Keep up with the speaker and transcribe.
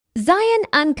Zion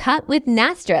Uncut with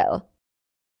Nastro.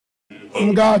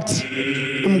 Uncut.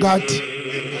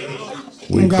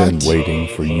 We've been waiting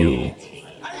for you.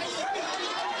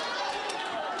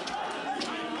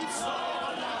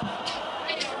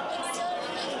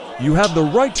 You have the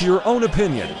right to your own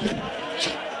opinion.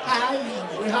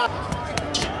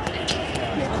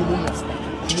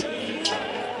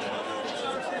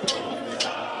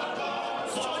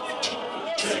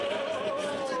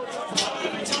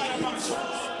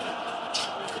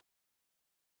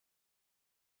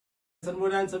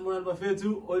 Sanibonani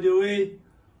bafethu, all the way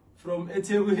from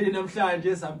eThekwini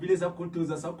namhlanje sambile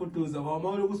sakuduza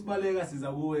wamawona ukusibaleka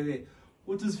siza kuwe ke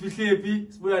uthi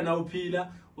usifihlephi sibuya nawe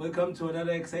uphila. Welcome to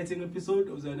another exciting episode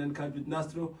of Zion Uncut with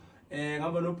Nastro.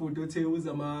 Ngaba nobhuti othe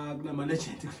uza kunama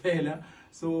legend kuphela,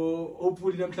 so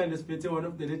ophuli namhlanje siphethe one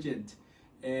of the legend.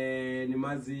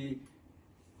 Nimazi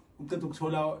uqeda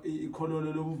ukuthola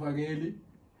ikhonono lobuvangeli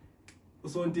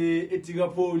usonto etika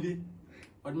poli.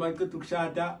 But my good to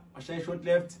shata, I shy short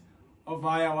left, or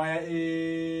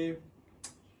via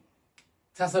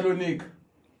Thessalonic.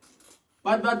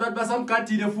 But some cut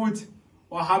in the foot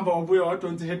or hamper or boy or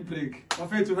to head break. My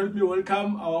friend to help me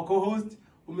welcome our co-host,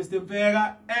 Mr.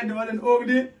 Pega, and the one and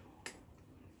only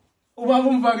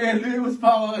Ubabumvageli was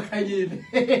power Khanyile.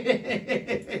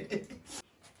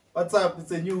 What's up? It's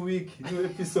a new week, new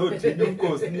episode, new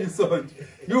course, new song,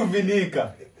 new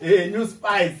vinegar, new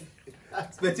spice.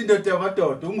 Spetindo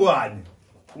tomato, ungwane,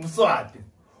 umswati.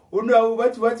 Unwa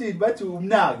bathi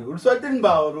umnake, umswati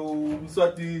ngbawo,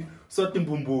 umswati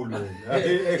mbumbulo.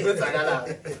 Kwenzakala.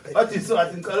 Bathi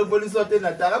swati ngicela ukubona iswati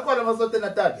eNatal. Akhona amaswati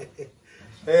eNatal.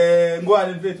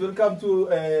 Ngwane mfethu, welcome to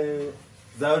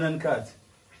Zion Uncut.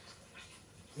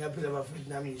 Ngiyaphila bafethu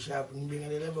nami ngishaphi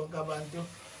ngibingelele bonke abantu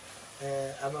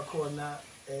abakhona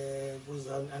ku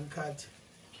Zion Uncut.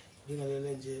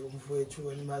 Bingelele nje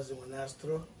umfowethu enimazi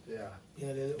ngoNastro. Yeah.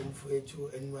 Bingelele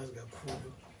umfowethu enimazi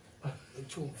kakhulu.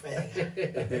 Uthumfela.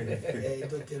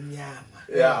 Indoda emnyama.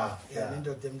 Yeah.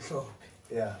 Indoda emhlophe.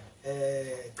 Yeah.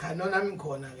 Khano nami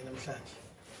ngikhona ke namhlanje.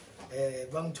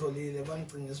 Bangitholile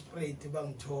bangicinga isprayt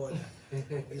bangithola.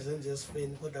 Ngizenze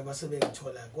Spain kodwa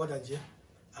basebengithola kodwa nje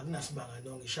akunasimanga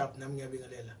no ngishap nami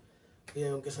ngiyabingelela. Kuye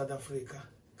yonke South Africa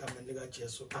kamani ka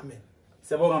Jesu. Amen.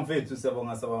 Siyabonga mfethu,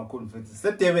 siyabonga kakhulu mfethu.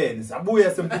 Sedebeni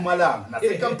sabuya sempumalanga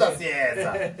naseKamta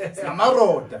siyeza.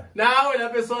 Sinamaroda. Nawe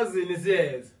lapha eSwazini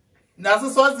siyeza.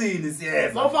 Naseswazini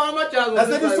siyeza. Mawufaka amajazi.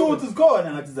 Naselisuthu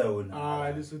sikhona ngathi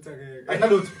Zayona. Lisuthu akeke.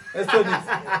 Akunalutho. Esithenisi.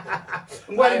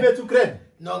 Ngwani bethu grade?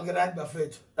 No ngirad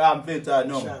bafethu. Mfethu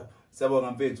no.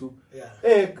 Siyabonga mfethu.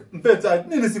 Yeah. Mfethu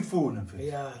nini sikufuna mfethu?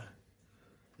 Yeah.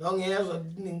 No ngiyezwa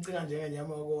ningicinga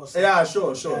njengenyama yokosa. Yeah,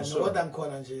 sure. Kodwa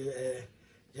ngikhona nje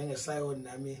njengeSion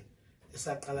nami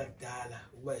esaqala kudala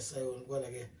ukuba iSion kodwa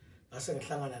ke ngase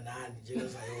ngihlangana nani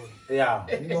njengeZion.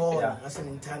 Yeah. Ngibona ngase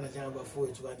ngimthanda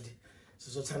njengabafowethu kanti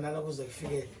sizothandana kuze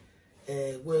kufike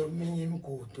kweminye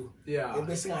imigudu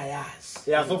ebesingayazi.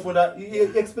 Yeah, so for that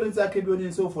experience yakhe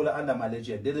ebonini so for under my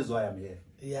legend, that is why I'm here.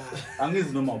 Yeah.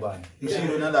 Angizi noma ubani.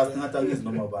 Ngishilo nalapha ngathi angizi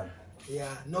noma ubani.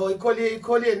 Yeah, no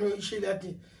ikholi yenu ishilo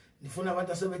yathi nifuna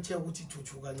abantu asebethe ukuthi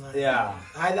ithuthu kancane. Yeah.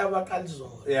 Hayi laba baqala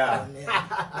izolo. Yeah.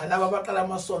 Nalaba baqala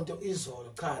amasonto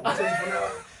izolo cha.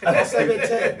 Sengifuna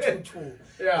asebethe ithuthu.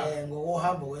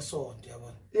 Ngokuhamba kwesonto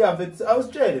yabona. Yeah, mfethu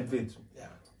awusitshele mfethu. Yeah.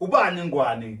 Ubani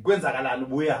ngwani kwenzakalani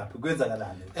ubuyapi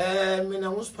kwenzakalani?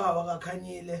 Mina ngusiphawa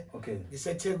kaKhanyile. Okay.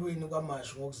 NgiseThekwini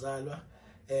kwaMashu ngokuzalwa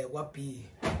kwaB.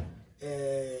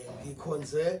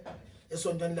 Ngikhonze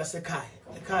esontweni lasekhaya.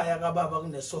 Ekhaya kaBaba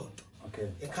kunesonto. Okay.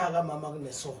 Ekhaya kaMama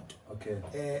kunesonto. Okay.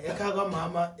 Ekhaya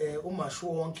kaMama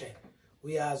uMashu wonke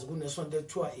uyazi kunesonto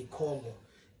ekuthiwa iKhongo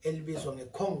elibizwa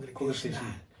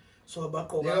ngeCongregational. So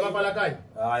baqoka Ngiyabaphala kanye.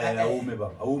 Hayi awume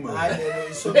baba, awume.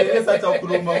 Hayi So lesathi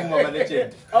ukhuluma kuma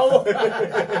legend.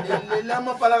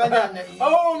 Lama phala kanyana.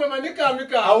 Awume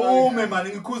manikami. Awume mani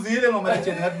ngikhuzile ngoma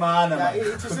legend ngathi mana.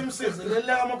 Ithi simsize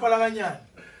lelama phala kanyana.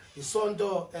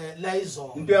 Isonto la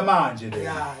izolo. Into yamanje le.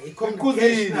 Yeah,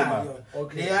 iCongregational.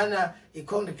 Okay. Leyana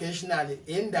iCongregational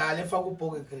indala efaka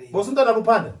uBhoke grade. Bosonto lapho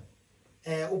uphanda?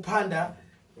 Uphanda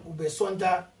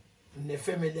ubesonta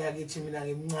nefamily yakithi mina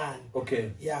ngimncane.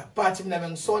 Okay. Yeah, but mina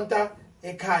bengisonta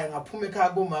ekhaya ngaphuma ekhaya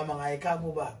kumama ngaye ekhaya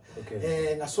kubaba.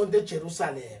 Ngasonta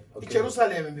eJerusalem.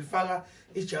 eJerusalem bifaka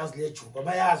ijazi lejuba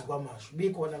bayazi kwaMashu.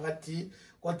 Bikhona ngathi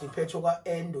kodwa iphethwe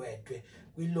kwaEndwedwe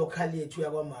kwilocal yethu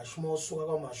yakwaMashu. Mawusuka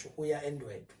kwaMashu uya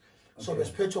eNdwedwe. So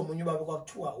besiphethwe umunye ubaba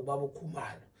kwakuthiwa ubaba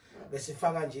uKhumalo.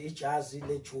 Besifaka nje ijazi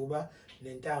lejuba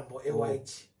nentambo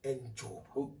ewhite enjuba.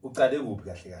 Uqale kuphi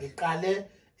kahle kahle? Iqale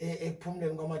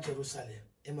ekuphumuleni kwaMaJerusalem.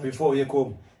 Before ye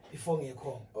Khongo. Before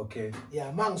ngekhongo. Okay.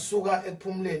 Yeah, mangisuka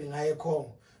ekuphumuleni ngaye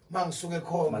ekhongo mangisuke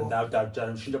khona man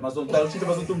da ushintsha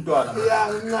masonto umntwana ya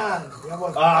uncane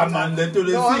yabona man lento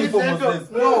lesifo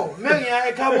moses no mengiya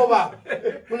ekhabo baba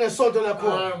kunesonto lakho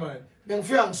man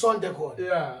bengifika ngisonte khona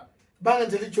yeah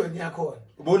bangenzela ijoint yakho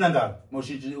ubona ngapi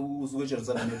moshintsha usuke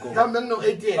eJerusalem nekho kambe ngino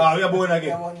 8 years uyabona ke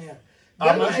yabona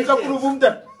mashisa kuruva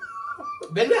umntwana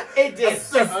bena 8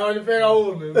 years awulifeka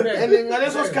ume and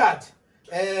ngaleso sikhathi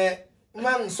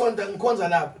uma ngisonta ngikhonza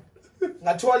lapho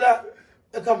ngathola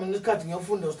ekhambeni isikhathi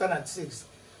ngiyofunda standard 6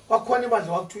 kwakhona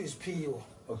ibandla kwakuthiwa isiphiwo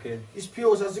okay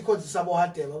isiphiwo sasikhonza sabo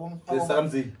hadeba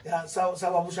sakamzini ya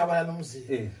sababushabala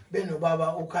nomzini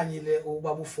benobaba ukhanyile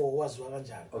ubaba u4 waziwa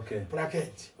kanjalo okay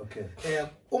bracket okay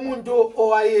umuntu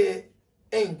owaye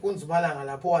eyinkunzi malanga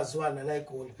lapho waziwana la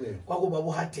eGoli kwakubaba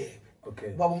uHadebe okay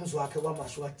ubaba umzi wakhe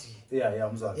kwaMashwati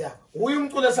yeah umzakhe yeah uyi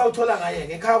umculo esawuthola ngaye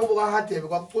ke ekhaya kubo kaHadebe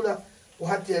kwakucula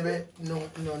uHadebe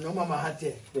no mama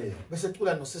Hadebe bese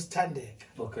cula no Sisithandeka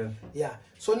okay yeah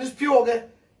so nisiphiwo ke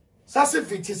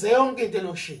sasivithize yonke into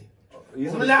elokushini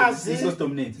umlazi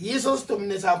yiso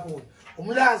sidominate kakhulu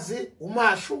umlazi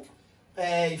umashu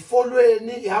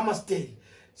ifolweni iHammersdale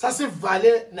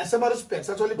sasivale naseMaritzburg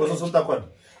sathola ibhozo sonta khona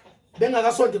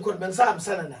bengakasonto khona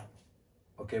bengisahambisana nabo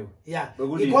okay yeah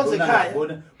ikhonze ekhaya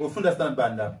bona ufunda standard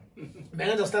band lapho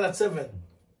bengenza standard 7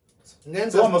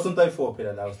 ngenza so amasonto ayi4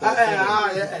 phela la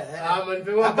man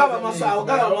phela akaba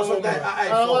masonto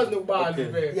awazi nokubala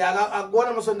phela ya akubona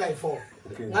amasonto ayi4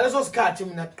 ngaleso sikhathi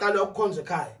mina qala ukukhonza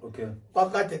ekhaya okay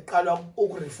kwakade qala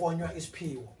ukurefonywa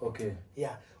isiphiwo okay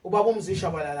yeah ubaba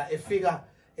umzishabalala efika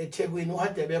eThekwini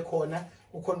uHadebe khona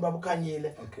ukhona baba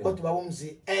ukhanyile kodwa baba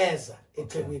umzi eza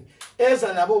eThekwini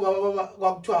eza nabo baba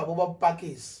kwakuthiwa baba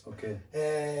Pakis okay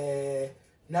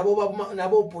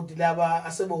nabo bhuti laba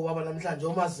asebo baba namhlanje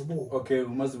uMazibuko okay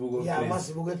uMazibuko yeah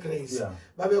uMazibuko eGrace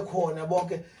babe khona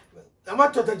bonke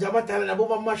amadoda nje amadala nabo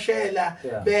bamashela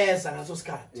beza ngaso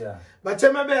sikhathi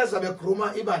bathema beza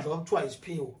begruma ibandla kwakuthiwa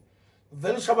isiphiwo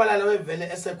vele ushabalala wevele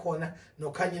esekhona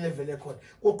nokhanyile vele khona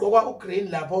ugqoka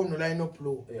ugreen lapha unoline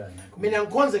oblue mina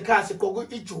ngikhonze ekhaya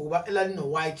sigqoka ijuba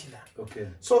elalino white la okay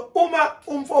so uma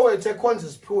umfowethu ekhonza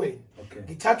isiphiweni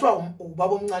ngithathwa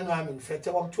ubaba omncane wami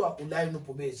ngifethe kwakuthiwa uline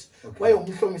uBOBO'S waye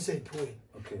umhlomise esiphiweni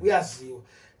uyaziwa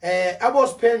abo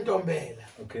Siphentombela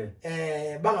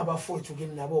bangabafowethu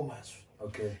kimi nabo masu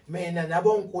mina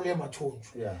nabo onkulu emathunju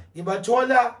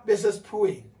ngibathola bese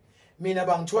siphiweni mina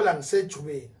bangithola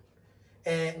ngisejubeni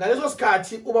ngaleso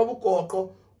sikhathi ubaba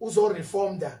uGoqo uzo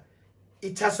reformda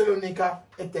iThessalonica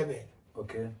eDurban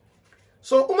okay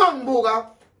so uma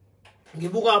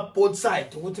ngibuka both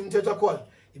side ukuthi umthetho khona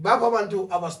ibapha abantu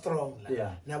aba strong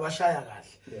la nabashaya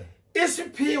kahle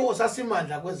isiphiwo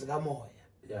sasimandla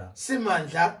kwezikamoya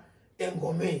simandla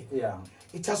engomeni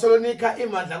iThessalonica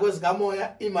imandla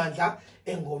kwezikamoya imandla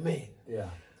engomeni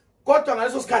kodwa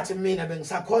ngaleso sikhathi mina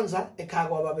bengisakhonza ekhaya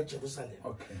kwababa eJerusalem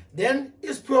then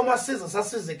isiphiwo masiza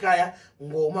sasiza ekhaya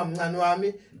ngomamncane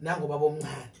wami nangobaba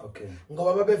omncane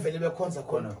ngoba babevele bekhonza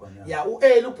khona ya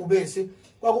uEli uBOBO'S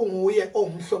kwakunguye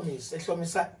ongumhlomisi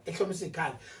ehlomisa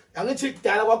ikhaya angithi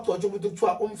kudala kwagcotshwa ukuthi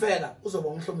kuthiwa umfeka uzoba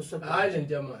umhlomisi hayi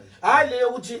lento yamanje hayi leyo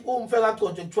ukuthi umfeka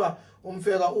agcotshwe kuthiwa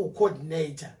umfeka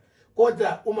coordinator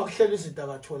kodwa uma kuhlelwa izinto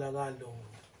akatholakala lo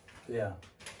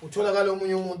utholakala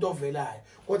umunye umuntu ovelayo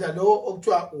kodwa lo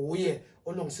okuthiwa uye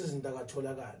olungisa izinto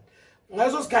akatholakala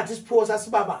ngaleso sikhathi isiphiwo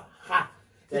sasibaba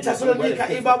iThessalonica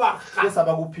ibaba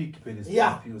kesaba kupick phela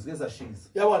isiphiwo kesashisa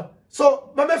yabona so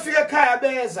babefika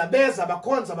ekhaya beza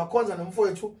bakhonza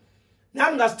nomfowethu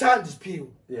nami ngasithanda isiphiwo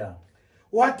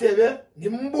uHadebe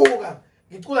ngimbuka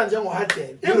ngicula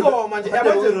njengoHadebe ingoma nje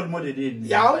yabo role model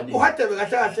yini uHadebe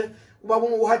kahle ubaba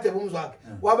uHadebe umzwakhe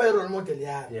waba i role model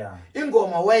yami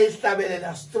ingoma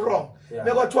wayehlabelela strong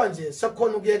bekwathiwa nje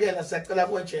sekukhona ukuyekela siyacela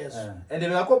kuJesu and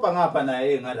ngakopha ngapha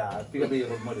naye ngala afika be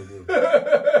role model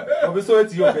ngoba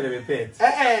isowethi yophe bephethe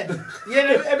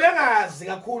yena ebengazi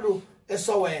kakhulu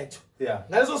eSoweto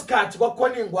ngaleso sikhathi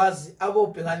kwakukhona ingwazi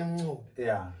abobhekana imncubo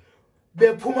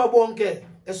bephuma bonke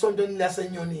esontweni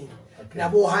lasenyonini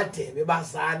nabo Hadebe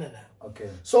bazana la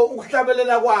so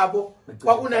ukuhlabelela kwabo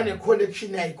kwakunane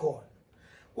connection yayikhona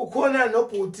kukhona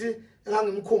nobhuti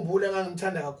engangimkhumbula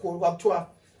engangimthanda kakhulu kwakuthiwa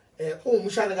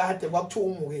umshana kaHadebe kwakuthiwa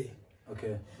umuke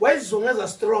wayizungeza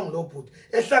strong lo bhuti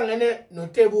ehlangene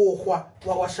noTebuhwa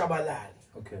wakwaShabalala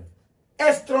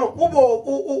strong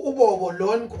ubobo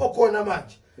lona okhona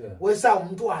manje wesa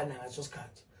umntwana ngaso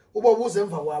sikhathi ubobo uze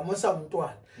emva kwami wesa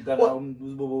umntwana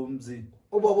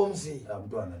ubaba omzini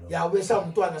umntwana lo ya ubesa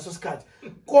umntwana ngaso sikhathi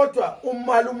kodwa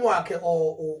umalume wakhe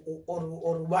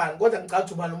orubani kodwa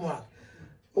ngicatha umalume wakhe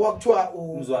wakuthiwa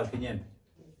umzwakhe Nyembe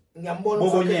ngiyambona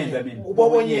Bobonyembe mina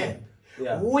ubobonyembe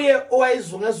uye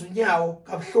owayizungeza unyawo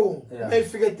kabuhlungu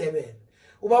mayifika eDurban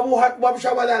ubaba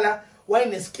Shabalala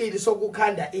wayeneskill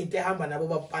sokukhanda into ehamba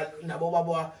nabo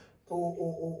baba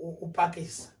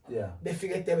upakisa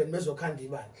befika eDurban bezokhanda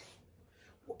ibandla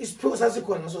isiphiwo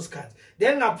sasikhona ngaso sikhathi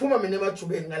then ngaphuma mina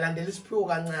emajubeni ngalandela isiphiwo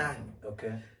kancane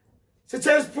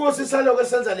sithe isiphiwo sisaloko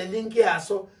senza le link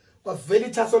yaso kwavela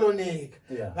iThessalonika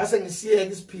ngase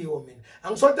ngisiyeke isiphiwo mina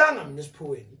angisodanga mina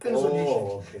isiphiweni iqiniso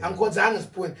lisho angikhonzanga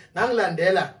isiphiweni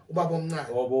ngangilandela ubaba omncane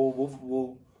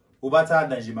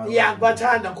ubathanda nje manje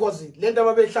kubathanda because lento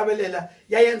ababehlabelela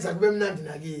yayenza kube mnandi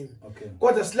nakimi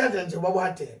kodwa silandela nje ubaba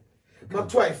uHadebe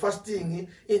makuthiwa ifasting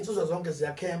insizwa zonke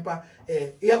ziyakhempa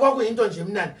iyakwaku into nje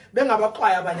emnandi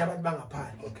bengabaxwaya abanye abantu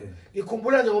bangaphandle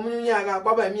ngikhumbula nje ngomunye unyaka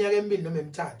kwaba iminyaka emibili noma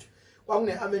emithathu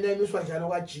kwakune amena emiswa njalo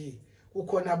kwaG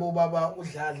kukhona abo baba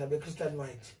udladla beChristian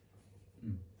White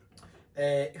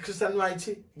iChristian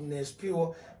White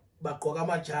nesiphiwo bagqoka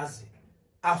amajazi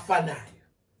afanayo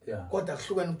kodwa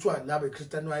kuhlukene ukuthiwa laba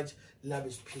iChristian White laba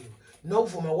isiphiwo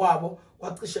nokuvuma kwabo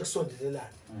kwacishe kusondelelana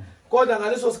kodwa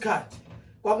ngaleso sikhathi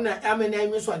kwakuna amena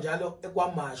emiswa njalo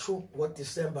ekwamashu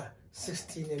ngoDecember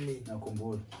 16 emini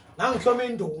ngakhumbula ngangihloma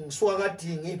induku ngisuka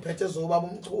kaDingi iphethe zobaba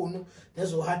umchunu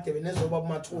nezoHadebe nezobaba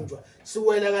uMathunjwa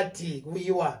siwela kaDingi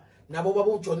kuyiwa nabo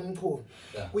baba uJohn umchunu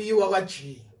kuyiwa kwaG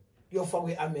yofa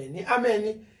kweAmen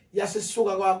iAmen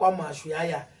yasisuka kwamashu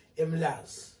yaya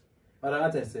eMlazi mara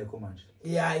ngathi ayisekho manje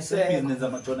isekho business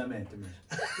ama tournament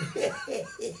manje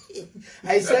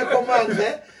ayisekho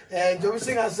manje njengoba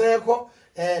singasekho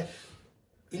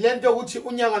ilento ukuthi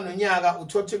unyaka nonyaka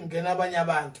uthothi ngena abanye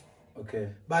abantu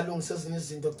balungisa ezinye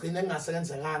izinto gcina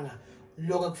engasebenzekanga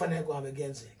lokho kufanele kuhambe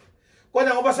kuyenzeka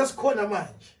kodwa ngoba sesikhona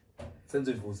manje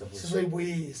senzoyivusa futhi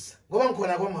sizoyibuyisa ngoba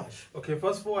ngikhona kwamasho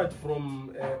fast forward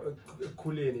from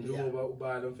ekhuleni njengoba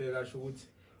ubala mfeka kasho ukuthi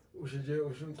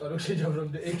uqala ushintsha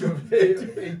from the age of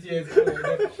 8 years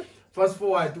fast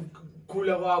forward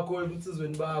ukukhula kwakho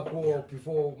ebunsizweni bakho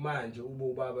before manje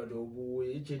ubaba lo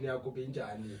ijeni yakho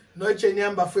benjani no ijeni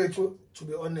yamba fethu to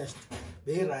be honest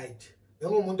be right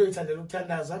bengumuntu oyithandela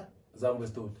ukuthandaza zangu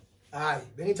studio hayi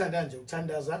bengithanda nje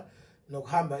ukuthandaza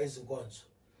nokuhamba izinkonzo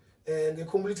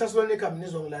ngikhumbula iThessalonika mina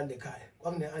izongilanda ekhaya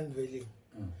kwakune unveiling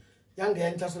yangena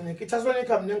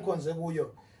iThessalonika mina engikhonze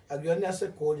kuyo akuyona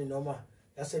yaseGoli noma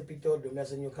yasePitoli noma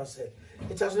yaseNewcastle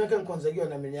iThessalonika engikhonze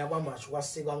kuyona mina yakwamashu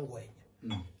kwasika ngwenya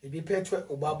ibiphethwe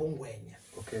ubaba ungwenya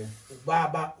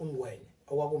ubaba ungwenya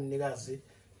okwakumnikazi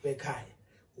bekhaya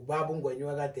ubaba ungwenya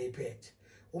wakade iphethe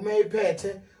uma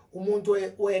iphethe umuntu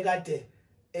oyekade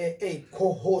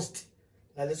co-host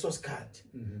ngaleso sikhathi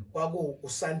kwaku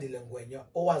uSandile Ngwenya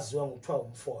owaziwa ngokuthiwa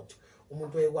umfotho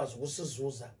umuntu oyekwazi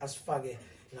ukusizuza asifake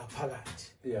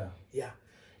ngaphakathi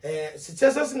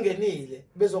sithe sesingenile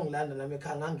bezongilanda nami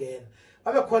ekhaya ngangena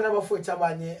babe khona abafowethu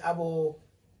abanye abo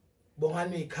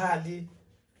Bongani ikhali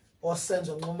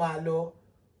osenzo Nxumalo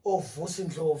ovusa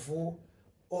indlovu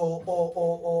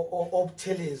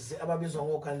obuthelezi ababizwa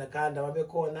ngogandaganda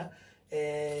babekhona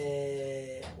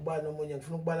ubani omunye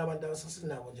ngifuna ukubala abantu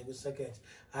abasasinabo nje kwisecond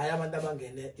hayi abantu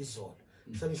abangene izolo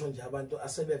sengisho nje abantu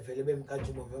asebevele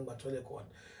bemkantshubo ngibathole khona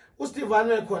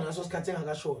uStefano ekhona ngaso sikhathi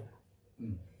engakashona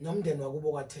nomndeni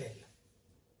wakubo kwathela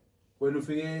wena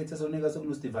ufike eThessalonika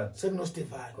sekuno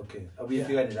Stefano abuye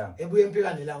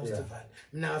empikane la uStefano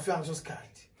mina ngafika ngaso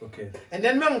sikhathi and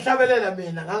then mangihlabelela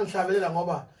mina ngangihlabelela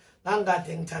ngoba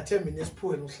ngangade ngithathe mina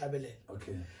esiphuweni uhlabelela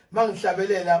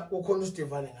mangihlabelela ukhona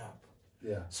uStefano ngapha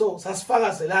so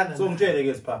sasifakazelana so ngitshele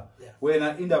ke sipha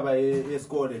wena indaba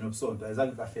yesikole nobusonto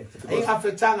ayizange affect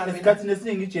affectanga mina isikhathi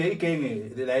nesiningi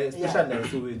igenge la especially la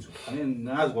eSoweto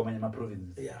ngazi kwamanye ama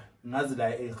provinces ngazi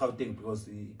la eGauteng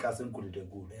because iklasi engikhulile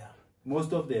kulo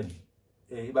most of them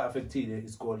iba affectile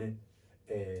isikole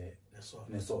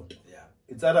nesonto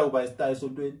it's either uba istar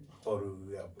esontweni or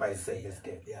by second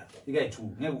ikayi2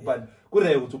 ngeke ukubani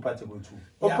kureke ukuthi uphathe kwe2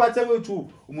 ophathe kwe2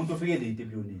 umuntu ufike late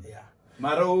ebiyonini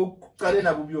mara uqale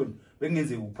nabo ubiyoni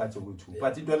bekungenzeka ukuphatha kwe2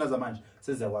 but intwana zamanje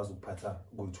seziyakwazi ukuphatha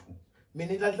kwe2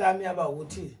 mina inhlanhlami yaba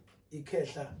ukuthi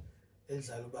ikhehla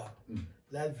elizalo baba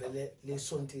la vele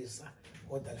lesontisa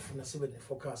kodwa lifuna sibe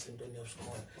nefocus entweni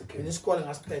yesikole mina isikole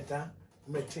ngasiqeda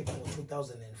matric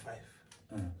ngo2005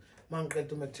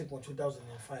 mangiqeda matric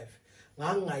ngo2005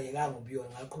 ngangayekanga ubiyona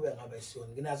ngaqhubeka ngaba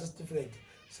isiyoni nginaso certificate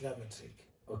sika matric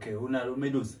unalo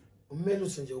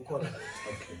umelusi nje ukhona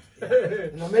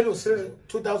nomelusi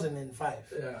 2005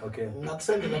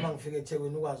 ngakusendela mangifika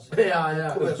eThekwini ukwazi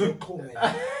uqhubeka uxhume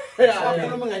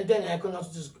sakhuluma ngento engekho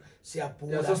ngasuthi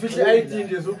siyabhula sofihla ID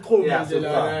nje sokuxhuma nje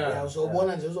la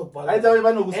uzobona nje uzobhala ayithi abanye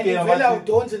banokuskema vela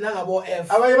udonsi nangabo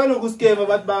F abanye banokuskema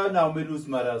bathi banawo umelusi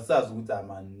mara sazi ukuthi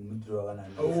amani udliwa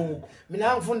kanani. Oh,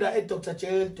 mina ngifunda eDr.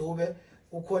 J Dube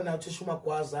ukhona uthisha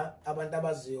uMagwaza abantu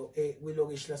abaziyo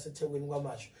kwilokishi laseThekwini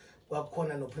kwaMashu.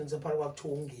 Kwakhona no principal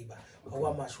kwakuthiwa uNgiba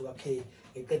kwaMashu kaK.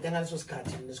 Ngiqede ngaleso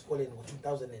sikhathi esikoleni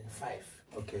ngo2005.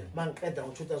 Okay. Mangiqeda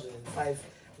ngo2005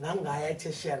 ngangaya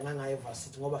eTertiary ngangaya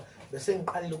eVarsity ngoba bese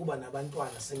ngiqalile kuba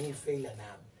nabantwana sengiyifaila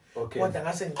nami. Okay. Kodwa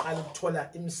ngase ngiqala ukuthola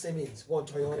imisebenzi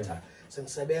koToyota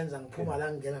sengisebenza ngiphuma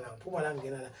la ngena la ngiphuma la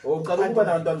ngena la. Uqala ukuba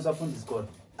nabantwana usafunda isikole.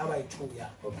 Abayi2 ya.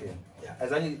 Okay. Yeah.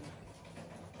 Azange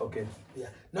okay. Yeah.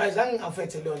 No azange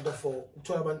affect le nto for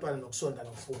ukuthola abantwana nokusonda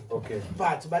nokufunda. Okay.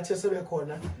 But bathe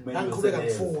sebekhona ngiqhubeka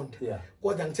ngifunda. Yeah.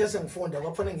 Kodwa ngithe sengifunda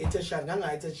kwakufanele ngiyetheshari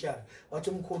ngangaya eTertiary wathi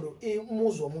umkhulu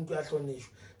umuzi womuntu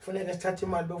uyahlonishwa. Kufanele sithathe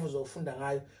imali bevuzofunda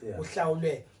ngayo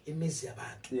uhlawulwe imizi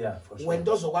yabantu. Yeah, for sure.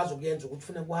 Wento ozokwazi ukuyenza ukuthi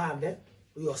kufanele kuhambe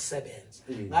uyosebenza.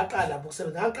 Ngaqala lapho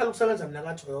ukusebenza. Ngaqala ukusebenza mina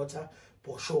kaToyota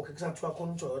Boshoke kusathiwa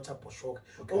khona uToyota Boshoke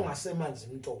ongasemanzi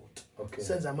imtoti.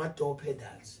 Senza ama-door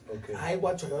pedals. Hayi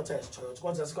kwaToyota Toyota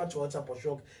kodwa sikwaToyota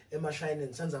Boshoke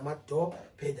eMashayineni senza ama-door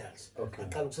pedals.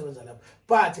 Ngaqala ukusebenza lapho.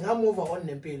 But ngamove on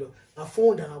nempilo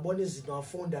ngafunda ngabona izinto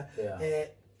ngafunda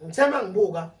ngithema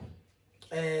ngibuka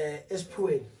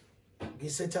esiphiweni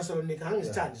ngiseThessalonika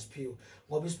angisithanda isiphiwo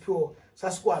ngoba isiphiwo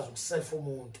sasikwazi ukusefa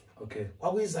umuntu. Okay.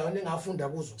 Kwakuyizayona engafunda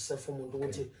kuzo ukusefa umuntu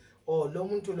ukuthi oh lo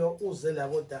muntu lo uze la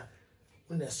kodwa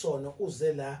unesono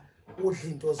uze la udla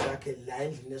into zakhe la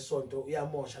endlini esonto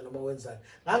uyamosha noma wenzani.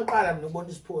 Ngangiqala mina ukubona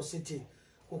isiphiwo sithi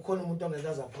kukhona umuntu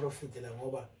ongekaza profit la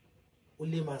ngoba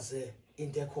ulimaze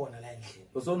into ekhona la endlini.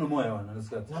 Usonomoya wona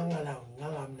lesikhathi.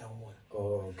 Ngangamna umoya.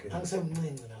 Oh okay.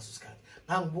 Angisemncinci naso isikhathi.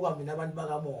 Ngangibuka mina abantu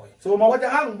bakamoya. So kodwa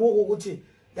ngangibuka ukuthi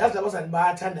yazi labazali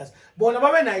bayathandaza. Bona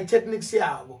babe nayo techniques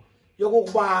yabo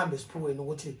yokukubamba esiphiweni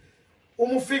ukuthi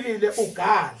uma ufikile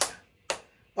ugadla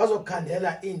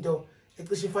bazokukhandela into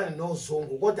ecishe ifane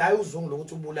nozungu kodwa hayi uzungu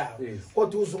lokuthi ubulawe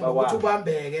kodwa uzungu ukuthi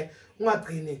ubambeke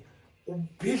ungagcini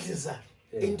ubhidliza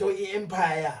into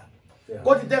iempire yabo.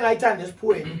 Kodwa into engayithanda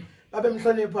esiphiweni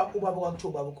babemhlonipha ubaba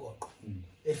kwakuthiwa ubaba uGoqo.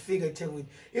 Efika eThekwini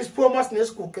isiphiwo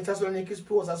masinesiguqu eThessalonica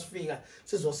isiphiwo sasifika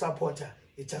sizosupporta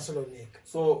eThessalonica.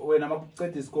 So wena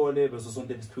makuceda isikole bese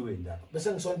sonke esiphiweni lapho.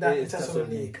 Bese ngisonta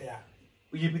eThessalonica yeah.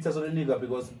 Uyipi eThessalonica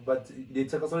because but the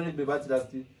Thessalonica bebathi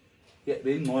last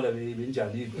beyingcola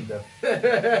benjani iphila.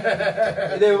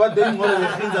 Ile bathi beyingcola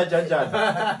behlinza kanjani.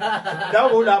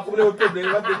 Dawo lapho kuleyo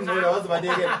qembu bathi beyingcola wazi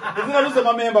badeke. Ufuna luze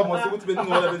ama member mose ukuthi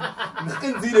beyingcola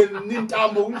ngiqinzile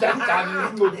nintambo kunjani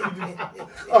ingcolile.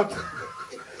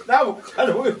 Nawo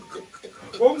kaloku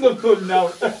ungomtholi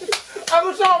nawo.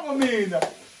 Akushomo mina.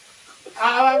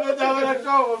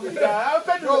 Abashomo mina.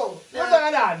 Aphendula.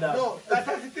 Uzakalanda. No,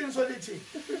 that's the thing solithi.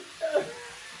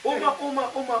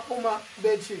 Uma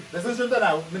bethi bese sonto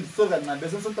nawo mina sisoka kancane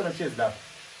bese sonto na Chase lapho.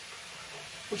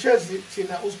 uChase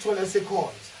thina usithola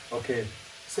sekhonza. Okay.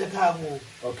 Sekhaku.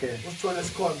 Okay. Usithola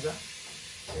sekhonza.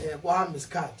 Kwahamba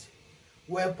isikhathi.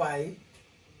 Whereby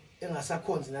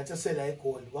engasakhonzi nathi sela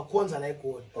igoli. Wakhonza la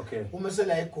igoli. Okay. Uma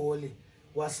sela igoli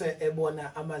wase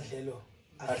ebona amadlelo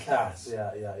ahlazi.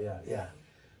 Yeah.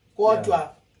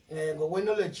 Kodwa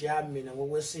ngokwenknowledge yami mina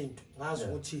ngokwesintu ngazi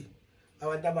ukuthi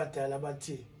abantu abadala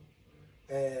bathi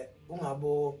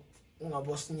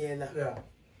ungabo sinyela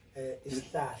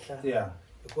isihlahla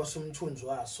because umthunzi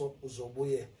waso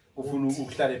uzobuye ufuna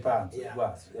ukuhlala phansi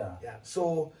ukwazi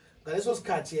so ngaleso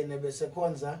sikhathi yena bese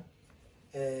khonza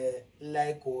la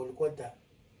igoli kodwa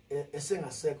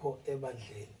esengasekho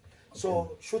ebandleni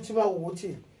so shuthi ba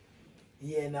ukuthi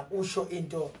yena usho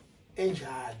into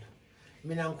enjalo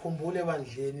mina ngikhumbule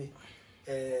ebandleni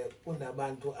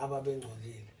kunabantu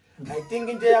ababengcolile. I think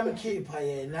into yamkhipha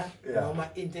yena noma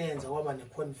into eyenza kwaba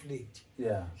neconflict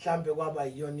mhlambe kwaba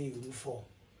iyona uniform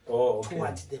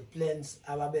towards the plans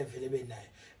ababevele benayo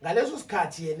ngaleso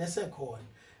sikhathi yena esekhona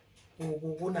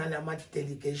kunalama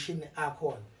delegation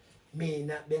akhona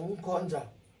mina bengikhonza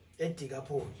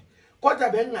eDikapholi kodwa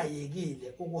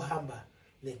bengayekile ukuhamba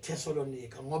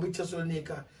neThessalonica ngoba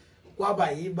iThessalonica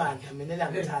kwaba yibandla mina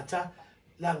langithatha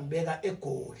langibeka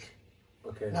eGoli.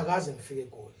 Ngakaze ngifike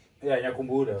eGoli.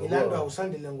 Ngiyakhumbula. Ngilandwa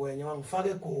uSandile Ngwenya wangifaka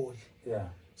eGoli.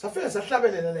 Safika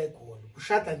sahlabelela la eGoli.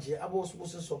 Ushada nje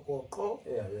abosibusiso Goqo.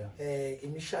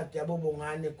 Imishado yabo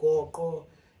Bongane Goqo,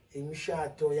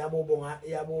 imishado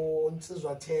yabo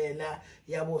Nsizwathela,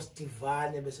 yabo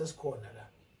Stivane bese sikhona la.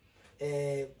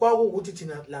 Kwakukuthi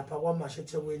thina lapha kwaMasha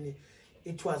eThekwini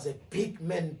it was a big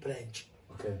man branch.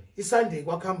 iSunday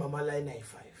kwakhamba ama line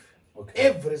ayi5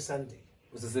 every Sunday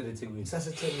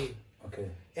saseThekwini.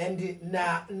 And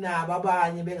na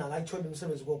babanye bengakayithola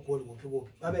umsebenzi koGoli kuphi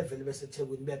babevele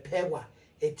beseThekwini bephekwa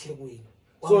eThekwini.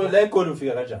 So la eGoli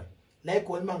ufika kanjani? La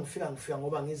eGoli mangifika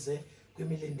ngoba ngize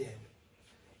kwimilindelo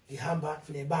ngihamba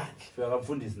nebandla. Fika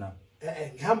kamfundisi na.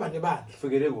 Ngihamba nebandla.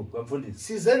 Fikele kuphi kamfundisi?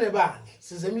 Size nebandla,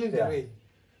 size emlindelweni.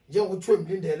 Njengokuthi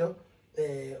wemlindelo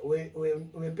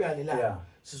wempiyane la.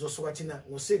 Sizosuka thina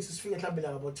ngo6 sifike mhlawumbe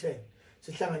la ngabo 10.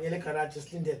 Sihlanganyele egarage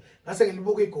silindele. Ngase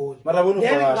ngilibuka igoli.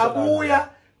 Ngabuya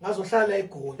ngazohlala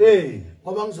egoli.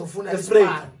 Ngoba ngizofuna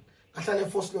isipani. Ngahlala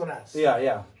eFOLLOWNUS.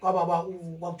 Kwaba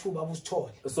kwakuthuba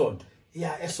abusithole. Esonto.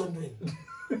 Esontweni.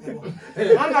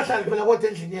 Ngangahlali phela kodwa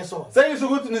endlini yesonto. Sengisho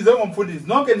ukuthi nize ngomfundisi,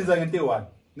 nonke niza ngento eyi1.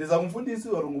 Niza ngumfundisi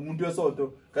or ngumuntu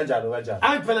wesonto kanjalo.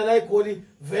 Angiphela la igoli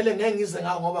vele ngeke ngize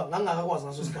ngawo ngoba ngangakakwazi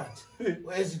ngaso isikhathi.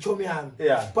 Ezithomi yami.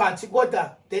 But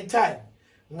kodwa that time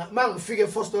mangifike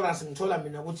eFOLLOWNUS ngithola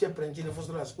mina ukuthi ebranchini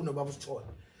eFOLLOWNUS kunobaba usithole.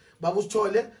 Baba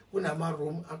usithole kunama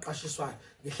room aqashiswayo.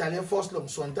 Ngihlala eFOSLO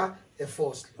ngisonta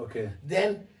eFOSLO. Okay.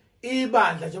 Then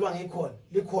ibandla njengoba ngikhona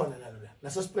likhona nalo la.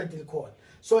 Naso spread likhona.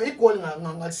 So igoli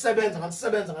ngalisebenza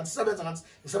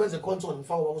ngisebenza econsole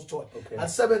ngifaka baba usithole.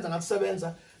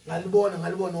 Ngalisebenza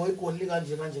ngalibona igoli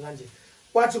likanje kanje.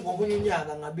 Kwathi ngokunye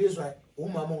unyaka ngabizwa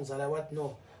umama ongizala wathi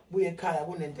no buye ekhaya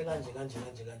kunento kanje.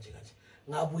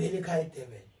 Ngabuyela ekhaya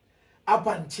eDurban. Up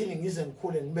until ngize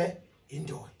ngikhule ngibe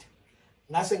indoda.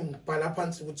 Ngase ngibhala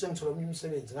phansi ukuthi ngithola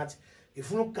umsebenzi ngathi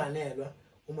ngifuna ukuganelwa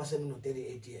uma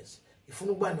sengino38 years.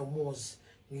 Ngifuna ukuba nomuzi.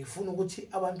 Ngifuna ukuthi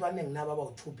abantu abaningi nabo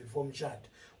abawu2 before umshado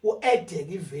uadd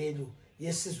ivalue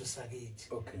yesizwe sakithi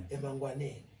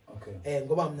eMangwaneni.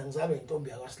 Ngoba mina ngizalwe intombi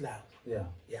yakwaSlava.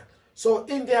 So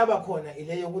into yabakhona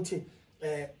ile yokuthi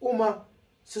uma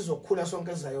sizokhula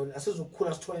sonke ezayona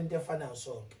asizokukhula sithola into efanayo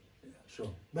sonke. Sure.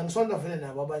 Bangisonda vele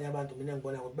nabo abanye abantu mina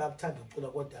ngibona ukuthi bayakuthanda ukucula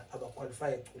kodwa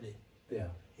abaqualify eculeni.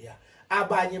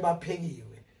 Abanye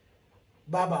baphekiwe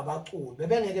baba abaculi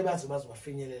bebengeke bazi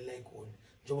bafinyelela igoli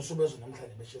njengoba usubezwe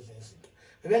namhlanje besheze izinto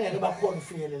bebengeke bakhona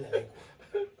ufinyelela la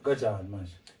igoli kanjani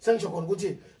manje sengisho khona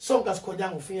ukuthi sonke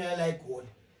asikhonyanga ufinyelela igoli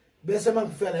bese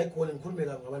mangifika la igoli ngikhulume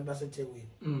ngabantu baseThekwini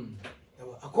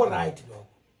yabo akho right lokho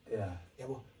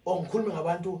yabo ngikhulume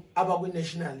ngabantu abakwi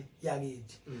national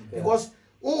yakithi because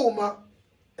uma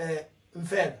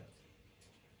mfeka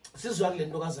sizwa kule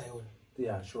nto kaZayona.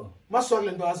 Sure. Maswa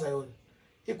kule nto kaZayona.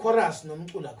 I-chorus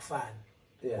nomculo akufani.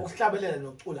 Ukuhlabelela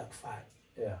nokucula akufani.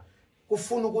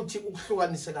 Kufuna ukuthi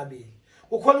ukuhlukanise kabili.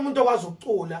 Kukhona umuntu okwazi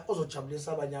ukucula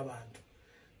ozojabulisa abanye abantu.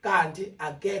 Kanti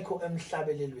akekho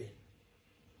emhlabelelweni.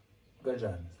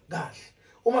 Kanjani? Kahle.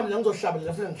 Uma mina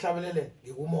ngizohlabelela kufanele ngihlabelele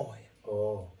ngikumoya.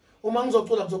 Uma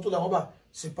ngizocula ngoba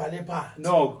sibhale phansi.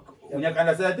 No.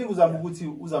 Unyakana I think uzama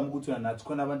ukuthi nathi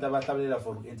khona abantu abahlabelela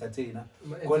for entertainer.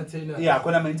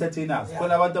 Khona ama entertainers.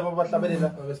 Khona abantu abahlabelela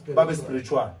babe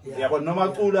spiritual. Yabo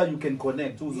noma cula you can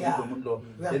connect uzwe umuntu lo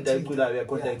lento ayiculayo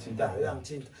uyacontact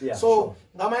into. So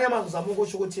ngamanye amazwi uzama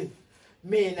ukusho ukuthi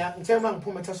mina ngithe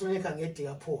mangiphuma eThessalonika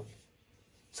ngedika pholi.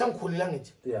 Sengikhulela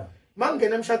ngithi.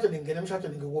 Mangena emshadweni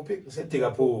ngikuphi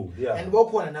ngisedika pholi. And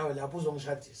bokhona nawe lapho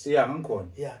uzongishadisa. Ngikhona.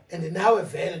 And nawe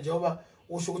vele njengoba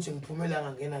usho ukuthi ngiphumela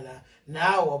ngangena la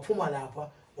nawe waphuma lapha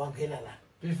wangena la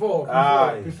before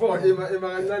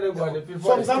emakancane kwane before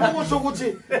so ngizama ukusho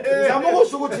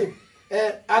ukuthi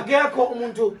akekho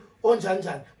umuntu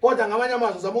onjanjani kodwa ngamanye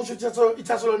amazwi ngizama ukusho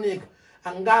iThessalonika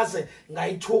angikaze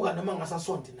ngayithuka noma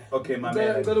ngasasonti nayo. Okay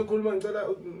mama ngicela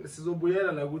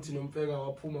sizobuyela la ukuthi nomfeka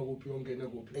waphuma kuphi yongena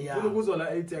kuphi ngifuna ukuzwa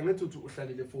la 80 angithi uthi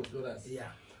uhlalile eFOLLOWNUS.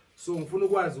 So ngifuna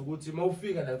ukwazi ukuthi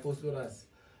mawufika la eFOLLOWNUS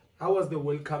how was the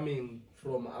welcoming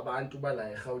from abantu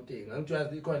bala eGauteng?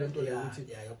 Ngithola ikhona lento le ukuthi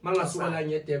mangasuka la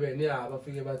ngeDurban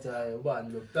bafike bathi hayi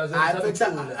ubani lo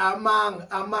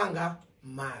amanga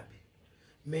mabi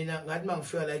mina ngathi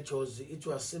mangifika la eJozi it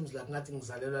was seems like ngathi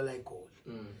ngizalelwa la eGoli.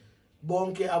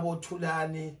 Bonke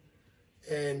abothulani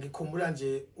ngikhumbula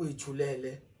nje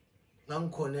uyithulele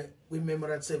ngangikhona kwi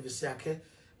memorial service yakhe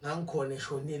ngangikhona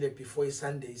eshonile before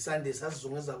iSunday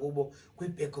sasizungeza kubo kwi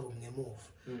backroom ngemuva.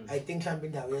 I think mhlawumbe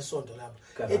indawo yesonto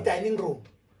lapha dining room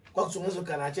kwakuzungezwe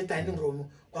garage dining room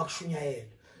kwakushunyayela.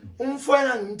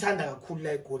 Umfowethu ngimthanda kakhulu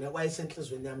la eGoli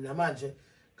wayesenhlizweni yami namanje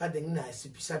kade nginaye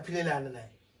siphilelana naye.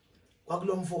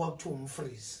 Kwakulomfo kwakuthiwa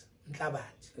umfreeze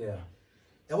Nhlabathi.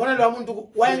 Yabona lo muntu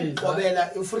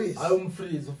wayengiqobela ifreeze. Hayi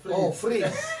umfreeze.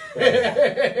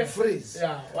 Freeze.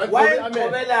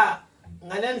 Wayengiqobela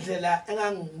ngalendlela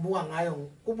engangibuka ngayo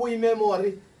kubuya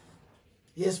imemory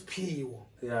yesiphiwo.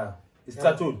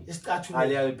 Isicathulo.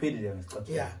 Aliyaphindile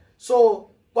ngesicathulo. So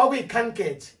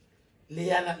kwakuyiCanket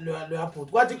leyana lo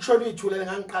yabhuti. Kwathi kushona uyithulele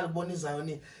ngangiqala ukubona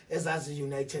iZayoni ezazi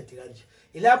United kanje.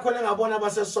 Ila khona ngabona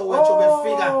baseSoweto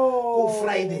befika ku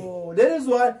Friday.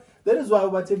 That is why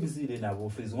ubathembisile nabo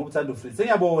freeze ngoba uthanda freeze.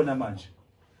 Sengiyabona manje.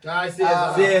 Hayi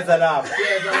siyeza lapho.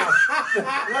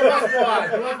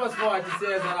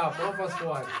 Siyeza lapho.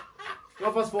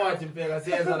 fast forward impela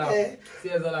siyeza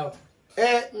lapho.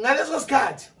 Ngaleso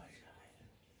sikhathi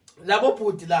labo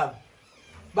bhuti labo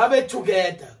babe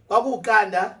together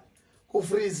kwakuqanda ku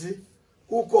freeze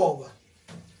ugoba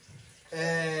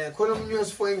khona umunye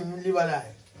wesifweni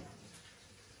ngimlibalayo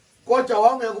kodwa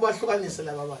wangeke kubahlukanise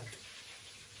laba bantu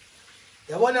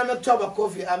yabona mekuthiwa ba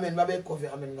coffee amen babe coffee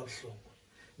amen kabuhlungu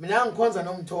mina ngikhonza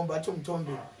nomthombo athi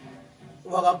umthombi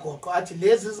wakagoqo athi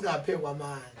lezi zingapheki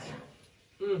kwamandla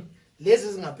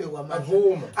lezi zingapheki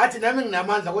kwamandla athi nami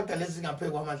nginamandla kodwa lezi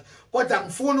zingapheki kwamandla kodwa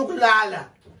ngifuna ukulala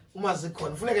uma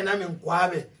zikhona kufuneke nami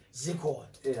ngigwabe zikhona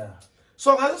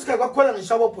so ngaso sikhathi kwakhona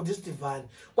ngishabo Buddhist divine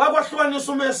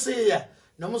kwakwahlukanisa uMesiya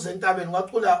noma uzentabeni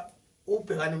kwacula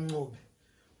ubhekana emncube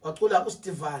kwacula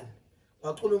uStefan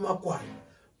kwacula uMagwana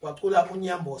kwacula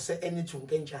uNyambose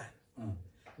enithunke enjani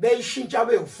beyishintsha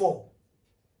be4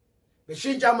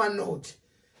 beshintsha ama note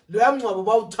lo yamncwabo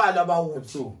bawuthala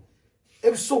bawuthi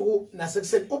ebusuku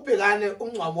nasekuseni ubhekane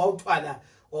umncwabo wawuthwala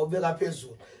wawubeka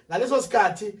phezulu ngaleso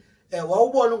sikhathi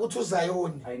wawubona ukuthi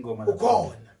uZayoni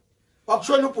ukhona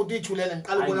wakushona ubhuti ithulele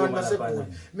ngiqala ukubona abantu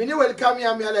baseGoli mina welcome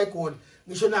yami yala eGoli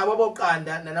ngisho nabo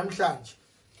aboqanda namhlanje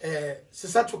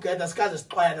sisa together sikaze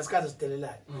sixwayana sikaze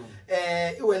sidelelana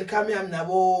iwelcome yami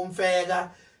nabo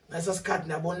Mfeka ngasa sikhathi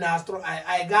nabo Nastro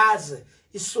ayikaze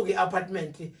isuke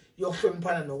apartment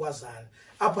yokuhloniphana nokwazana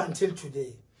up until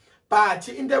today but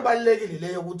into ebalekile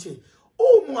leyo ukuthi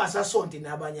uma ungasasonti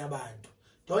nabanye abantu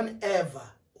don't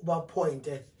ever uba point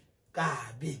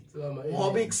kabi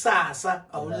ngoba ikusasa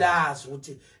awulazi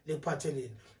ukuthi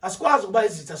lekuphatheleni asikwazi ukuba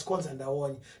izitha sikhonza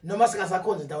ndawonye noma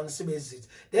singasakhonza ndawonye sibe izitha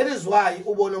that is why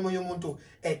ubona omunye umuntu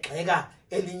egxeka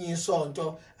elinye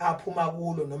isonto aphuma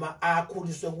kulo noma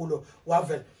akhuliswe kulo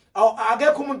wavela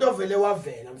akekho umuntu ovele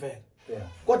wavela Mfeka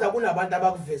kodwa kunabantu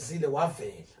abakuvezile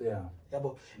wavela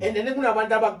yabo and then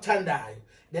kunabantu abakuthandayo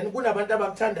then kunabantu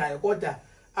abakuthandayo kodwa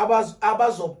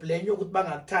abazoblame ukuthi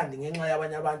bangakuthandi ngenxa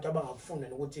yabanye abantu abangakufuna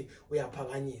ukuthi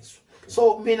uyaphakanyiswa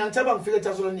so mina ngithaba ngifike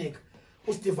eThesalonika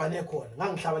uStefan ekhona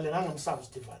ngangihlabelela ngangamsaba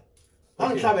uStefan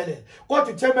ngangihlabelela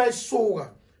kodwa uthema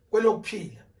isuka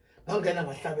kwelokuphila ngangena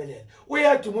ngahlabelela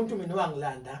uyathi umuntu mina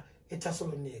wangilanda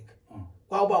eThesalonika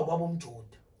kwaba ubaba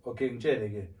umJuda okay ngitshele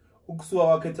ke ukusuka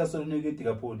kwakhe eThesalonika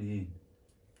eDikapoli yini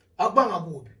akubanga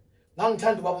kubi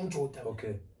ngangithanda ubaba umJuda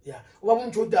okay yeah ubaba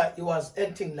umJuda he was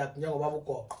acting like njengoba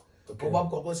ugoqo ubaba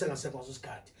ugoqo sengasekho ngaso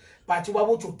isikhathi but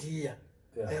ubaba uJudiya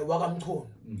wakamchunu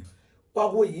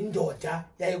kwakuyindoda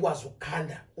yayikwazi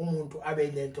ukukhanda umuntu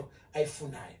abe lento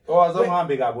ayifunayo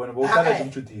owazangihambe kabi wena bowuhlala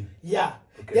uJudiya yeah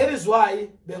that is why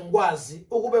bengikwazi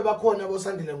ukube bakhona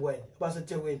bosandile ngwena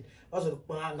baseThekwini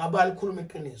ngabali khuluma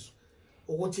iqiniso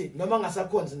ukuthi noma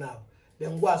ngasakhonzi nabo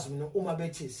bengikwazi mina uma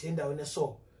bethi sindaweni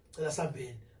eso cela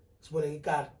sambeni siboleka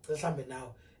ikari cela sambe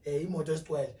nawe imoto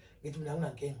esitwele ngithi mina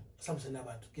nginankinga sambisene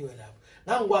nabantu kiwe lapho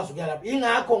ngangikwazi ukuya lapho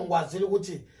ingakho ngikwazile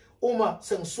ukuthi uma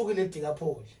sengisukile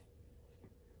eDikapoli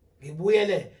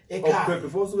ngibuyele ekhaya okay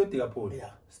before usuke eDikapoli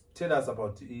tell us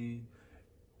about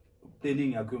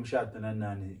planning yakho yomshado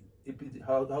nani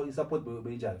how you support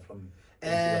benjani from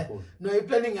EDikapoli no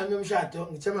i-planning yami yomshado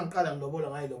ngithema ngiqala ngilobola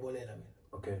ngayilobolela mina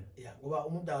okay yeah ngoba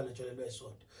umuntu awalotshelelwe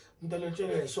isonto umuntu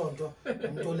olotshelelwe isonto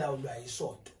umuntu olawulwa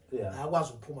isonto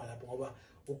akwazi ukuphuma lapho ngoba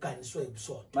uganiswe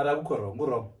ibusonto mara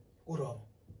akukho wrong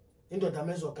indoda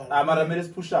amezogala mara mele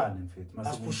siphushane mfethu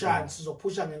masiphushane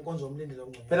sizophusha ngenkonzo yomlindelo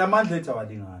ongcwele phela amandla ethu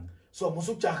awalingani so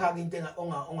musukujaha into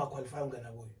ongaqualify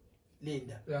ungena kuyo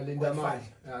linda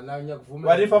amandla la ngiyakuvuma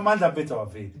what if amandla mfethu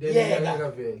awaveli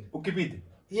yeka ukipite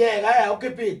yeka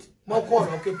ukipite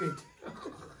mawukhona ukipite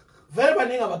vele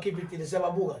baningi abakhipitile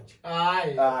siyababuka nje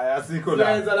hayi asikho la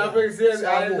siyenza lapho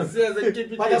siyenza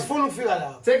ikipitile but asifuna ukufika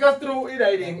lapho take us through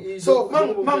i-riding so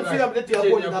mangifika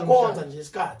eDikapoli ngakhonza nje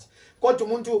isikhathi kodwa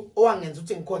umuntu owangenza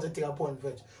ukuthi ngikhonze eDikapoli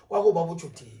mfethu kwakubaba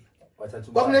uJudiya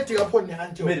kwakuneDikapoli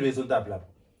neAntioch imedi beyisontaphi lapho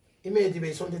imedi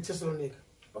beyisonto eThesalonika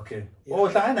okay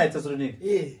hlangana naye eThesalonika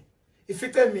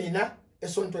ifice mina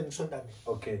esontweni kusonta mina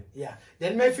okay yeah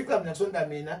then mayifika mina kusonta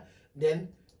mina then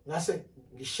ngase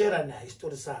ngishare naye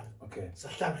istory sami okay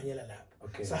sahlanganyela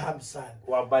lapho sahambisana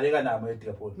wabaleka nami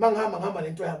eDikapoli ngihamba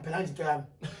lento yami phela into yami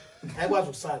ayikwazi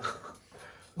ukusala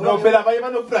no phela abanye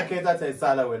banobracket athi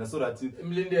ayisala wena so that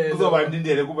imlindelo kuzoba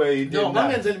imlindelo kube into no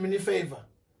ngangenzela mina ifavor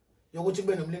yokuthi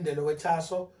kube nomlindelo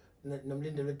weThaso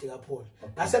nomlindelo weDikapoli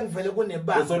ngase ngivele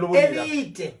kunebanga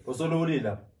elide usolobulile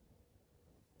lapho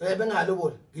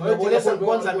bengalobola ngilobole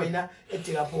sengikonza mina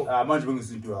eDikapoli manje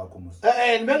bengisinto yakho mos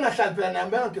bengahlali phela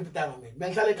nami bengagipitanga mina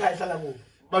bengihlala ekhaya ehlala kubo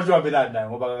manje wabelana naye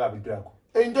ngoba akakabi into yakho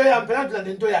into yami phela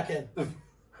ndilanda into yakhe yena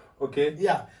okay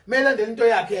yeah mina ndele into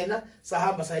yakhe yena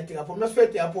sahamba sayiDikapoli masifike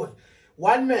eDikapoli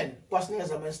one man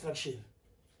kwasinikeza ama instruction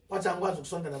wathi angikwazi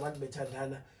ukusonta nabantu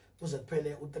bethandana kuze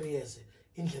kuphele u3 years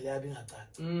indlela yabe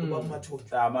ingacaci ubaba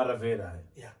uMathunjwa mara vela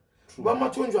yeah ubaba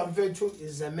uMathunjwa mfethu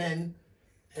is a man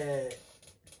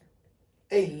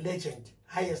a legend,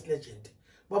 highest legend.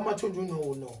 Ubaba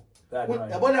uMathunjwa no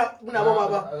yabona kunabo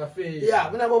baba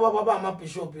yeah kunabo baba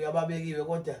amabishop ababekiwe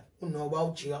kodwa unoba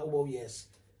ujika ubo yes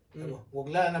yabo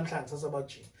ngokulala namhlanje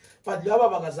sasabajika but laba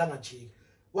bakazange ajika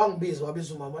wangibiza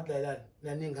wabiza umama uDlayilani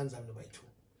naningane zami nobayithu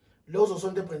lozo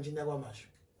sonke ebranchini yakwaMashu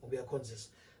ubuyakhonzisa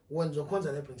wenza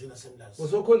khonza le branchini asemlazi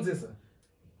uzokhonzisa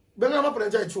benama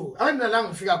branch ayi2 anginalanga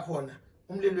ngifika khona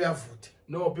umlilo uyavutha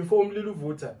no before umlilo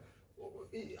uvutha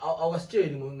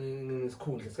awasitsheli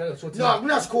ngesikhundla sikake sothi no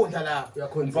kunasikhundla lapho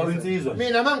uyakhonzisa insizwa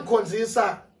mina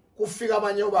mangikhonzisa kufika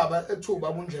abanye obaba ethuba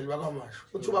abundlela bakwaMashu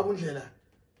uthuba abundlela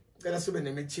ngicela sibe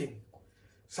nemeeting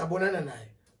sabonana naye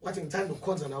wathi ngithanda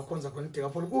ukukhonza la ukhonza khona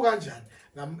idekapholi ku kanjani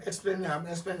ngam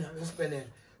explain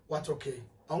wathi okay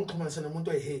awungixhumanise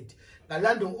nomuntu oyihead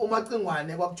ngalanda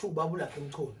umacingwane kwakuthuba abulakhe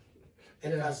emcholo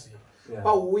engaziyo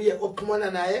bawuye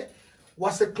oxhumana naye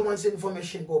wasekuxhumanisa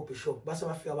information ko bishop base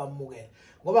bafika bamukela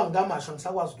ngoba ngikaMashu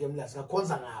ngisakwazi ukuyemlazi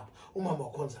ngakhonza ngapha umama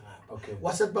wakhonza ngapha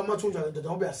wasekuba amathunjwa into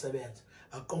ngoba uyasebenza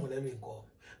aqongolelwe inkomo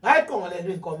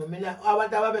ngayiqongolelwe inkomo mina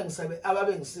abantu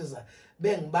ababengisiza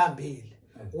bengibambile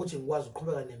ukuthi ngikwazi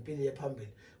ukuqhubeka nempilo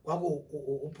yephambili kwaku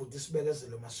ubhuti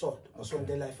sibekezelo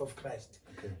masonto life of Christ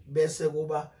bese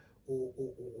kuba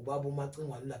ubaba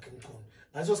umacingwane lakhe emchunu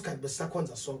ngaso sikhathi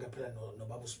besakhonza sonke phela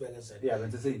nobaba usibekezelo yeah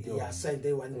bese seyidiyo yeah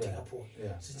Sunday one dekapholi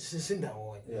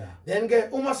sisindawonye then ke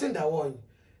uma sindawonye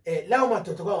lawo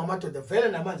madoda kwangamadoda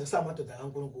vele namanje kusamadoda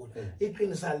kaNkulunkulu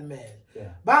iqiniso alimele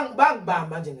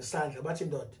bangibamba nje ngesandla bathi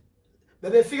ndoda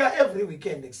bebefika every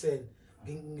weekend ekseni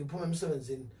ngiphuma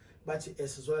emsebenzini bathi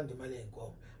sizolanda imali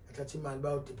yenkomo bathatha imali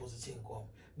bayo deposit inkomo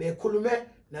bekhulume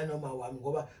nanoma wami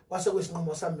ngoba kwase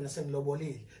kwesinqumo sami mina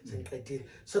sengilobolile sengiqedile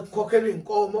sekukhokhelwa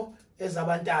inkomo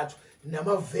ezabantathu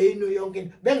namavenu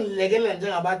yonke bengilekelela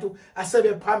njengabantu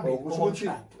asebephambili ukuthi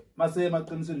mase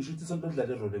maqinisweni ngisho isonto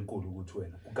odlala irole enkulu ukuthi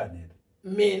wena uganele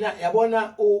mina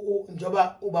yabona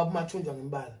njoba ubaba uMathunjwa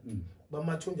ngimbala ubaba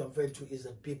uMathunjwa mfethu is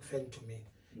a big fan to me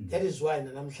that is why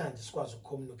namhlanje sikwazi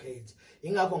ukucommunicate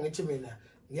ingakho ngithi mina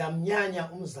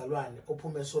ngiyamnyanya umzalwane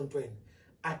ophuma esontweni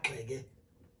agxeke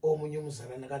omunye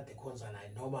umzalwane kade khonza naye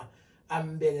noma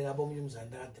ambeke kabo omunye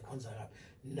umzalwane kade khonza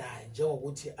naye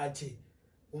njengokuthi athi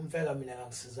umfeka mina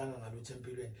kangisizanga ngalutho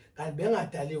empilweni kanti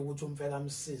bengadali ukuthi umfeka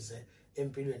amsize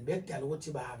empilweni bekudala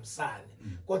ukuthi bahambisane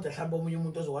kodwa mhlawumbe omunye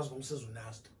umuntu ozokwazi ukumsiza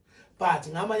uNastro but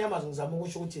ngamanye amazwi ngizama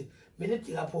ukusho ukuthi mina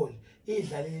idikapholi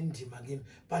idlale indima kimi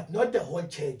but not the whole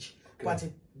church but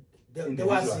there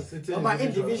was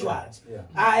individuals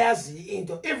ayazi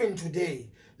into even today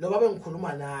lo baba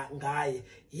engikhuluma ngaye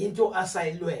into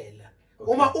asayilwela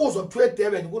uma uzwa kuthiwa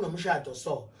eDurban kunomshado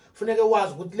so funeke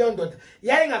wazi ukuthi leyo ndoda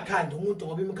yayingakhandi umuntu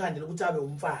ngoba imkhandela ukuthi abe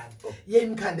umfana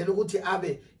yayimkhandela ukuthi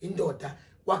abe indoda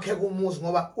kwakhe kumuzi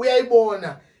ngoba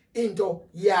uyayibona into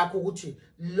yakho ukuthi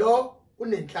lo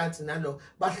unenhlanzi nalo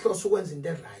bahlosa ukwenza into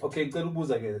right. Okay ngicela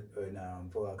ukubuza ke wena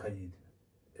mfoka Khanyile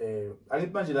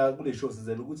akithi manje la kule show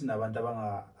sizela ukuthi nabantu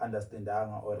abanga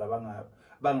understandanga or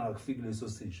bangakufiki leso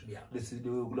sisho lesi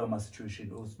kula ma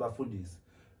situation usibafundisa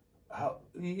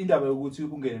indaba yokuthi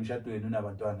ungene emshadweni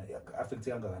unabantwana affect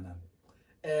kangakanani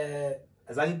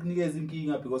azange kunikeza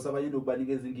inkinga because abanye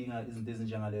nokubanikeza inkinga izinto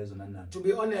ezinjengalezo nanani. To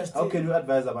be honest, how can you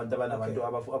advise abantu abanabantu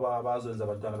abazoyenza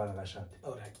abantwana bangakashadi?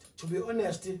 All right, to be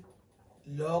honest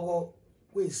lokho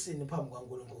kuyisini phambi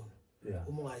kaNkulunkulu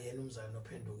uma ungayena umzali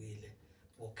ophendukile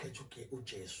ngokhetha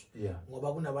uJesu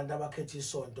ngoba kunabantu abakhetha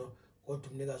isonto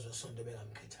kodwa umnikazi wesonto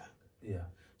bengamkhethanga.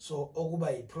 So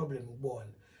okuba yiproblem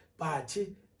kubona but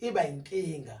iba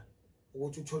inkinga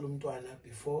ukuthi uthole umntwana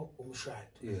before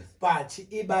umshado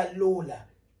but iba lula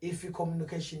if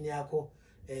i-communication yakho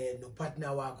no partner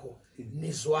wakho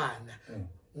nizwana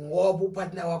ngoba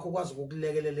upartner wakho ukwazi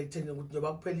ukukulekelela ekutheni ukuthi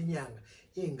njengoba kuphela inyanga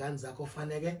izingane zakho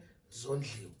fanele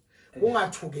zondliwe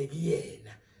ungathukeki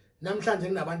yena. Namhlanje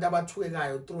kunabantu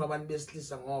abathukekayo through abantu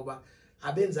besilisa ngoba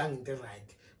abenzanga into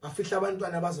right bafihla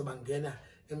abantwana abaze bangena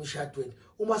emshadweni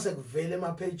uma sekuvela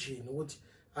emaphejini ukuthi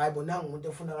hayi bona umuntu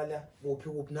efunakala kuphi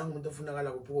kuphi nangu umuntu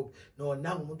efunakala kuphi kuphi no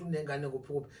nangu umuntu unengane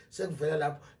kuphi kuphi sekuvela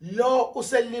lapho lo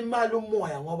uselimala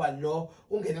umoya ngoba lo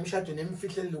ungena emshadweni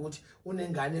emfihlelile ukuthi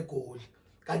unengane egoli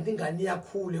kanti ingane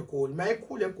iyakhula egoli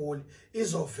mayikhula egoli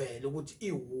izovela ukuthi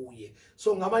iwuye.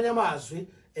 So ngamanye amazwi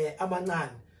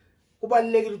amancane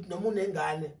kubalekile ukuthi noma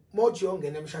unengane mothi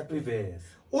yongena emshadweni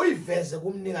uyiveze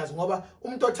kumnikazi ngoba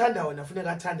umuntu othanda wena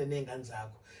ufuneka athande nezingane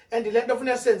zakho and lento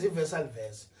ufuneka senze iversal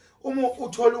verse. Uma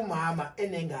uthola umama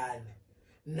enengane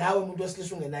nawe umuntu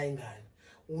wesilisa ungenayo ingane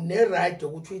une right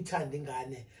ukuthi uyithande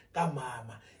ingane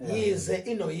kamama yize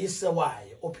inoyise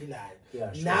wayo ophilayo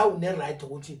now une right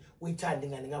ukuthi uyithande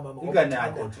ingane kamama ingane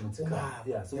yakho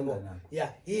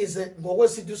yeah yize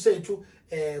ngokwesithu sethu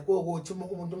ukuthi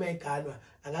umuntu mayiganwa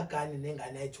angagani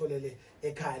nengane ayitholele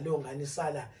ekhaya leyo ngane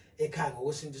isala ekhaya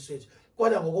ngokwesintu sethu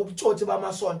kodwa ngokubutshothi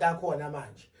bamasonto akhona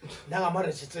manje nangama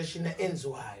registration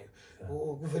enziwayo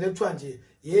kuvele kuthiwa nje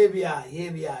yebiya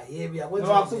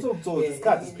kwenza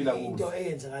isikhathi siphila kuso into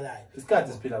eyenzakalayo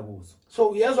isikhathi siphila kuso so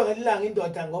uyezwa ngelilanga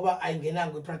indoda ngoba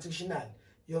ayingenanga kwi-practitional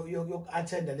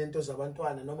yoku-attenda lento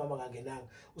zabantwana noma bangangenanga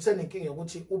usenenkinga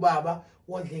yokuthi ubaba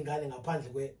wondla ingane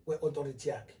ngaphandle kwe-authority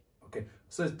yakhe. Okay,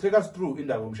 so take us through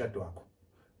indaba yomshado wakho.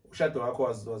 Umshado wakho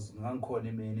was ngangikhona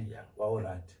emini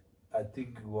right. I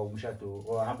think umshado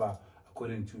wahamba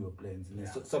according to your plans.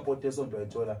 Support yesonto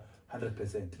ayithola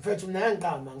 100%. Mfethu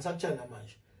nangigama ngisakutshela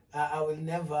manje I will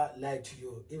never lie to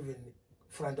you even in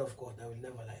front of God. I will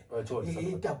never lie.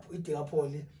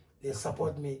 Idikapoli they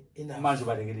support me enough. Manje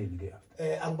balekeleni ke?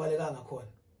 Angibalekanga khona.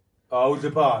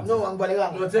 Udle phansi. No,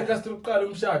 angibalekanga. No, take us through uqala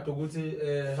umshado ukuthi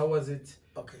how was it?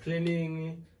 Okay.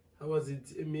 Planning, how was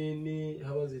it emini,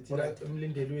 how was it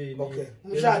emlindelweni? Okay.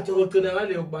 Umshado ugcina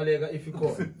ngale yokubaleka if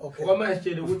ikhona. Okay.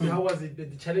 Kwamayitshele ukuthi how was it the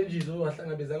challenges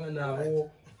owahlangabezana nawo?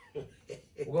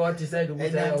 Uka decide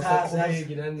ukuthi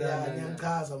awusakhuleki nani.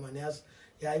 Ngiyachaza man yazi.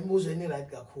 Ya imibuzo eni right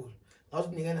kakhulu.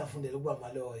 Ngawuzinike nafundela ukuba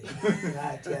maloya.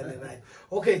 Ngathi yana right.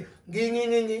 Okay,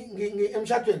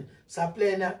 emshadweni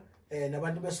saplana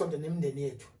nabantu besonto nemindeni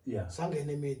yethu.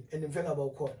 Sangena emini and mfeka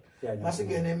bawukhona.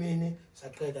 Masingena emini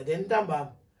saqeda then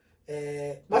ntambama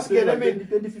masingena emini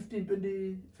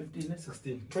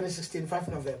 2016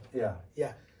 5 November.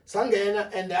 Yeah.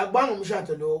 Sangena and akubanga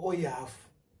umshado lo oyihalf.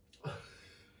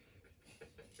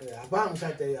 Akubanga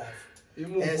umshado oyihalf.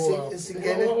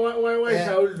 Singene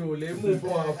wayishawudlule imupho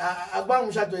wakho akubanga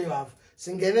umshado oyihalf.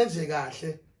 Singene nje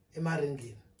kahle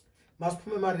emaringini.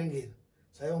 Masiphuma emaringini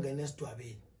sayongena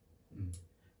esidwabeni.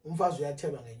 Umfazi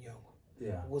uyatheba ngenyongo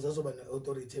ukuze azoba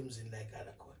ne-authority emzini like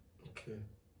ala khona. Okay.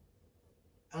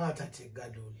 Angathathi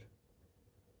kalula.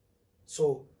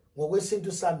 So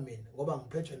ngokwesintu sami mina ngoba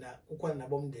ngiphethwe na ukhona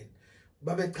nabomndeni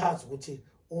babechaza ukuthi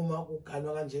uma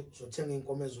uganwa kanje uzothenga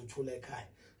inkomo ezothula ekhaya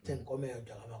thenga inkomo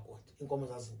eyodwa kamakoti inkomo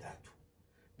zazintathu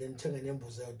then thenga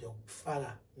nembuzi eyodwa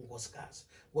ukufaka unkosikazi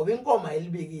ngoba inkomo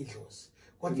ayilibiki idlozi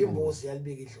kodwa imbuzi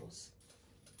yalibika idlozi.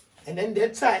 And then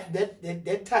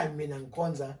that time mina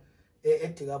ngikhonza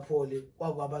eDikapholi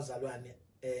kwakwabazalwane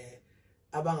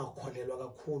abangakholelwa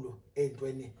kakhulu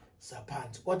ezintweni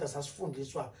zaphansi kodwa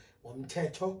sasifundiswa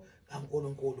ngomthetho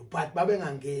kaNkulunkulu but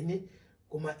babengangeni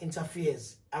kuma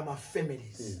interferes ama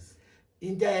families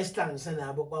into ayesihlanganise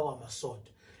nabo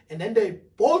kwakwamasonto and then they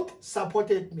both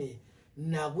supported me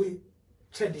nakwi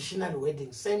traditional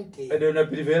wedding same day. And then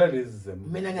uyabhilivela lezi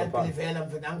mina ngiyabhilivela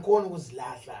mfethu angikhona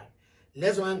ukuzilahla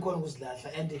lezo ngikhona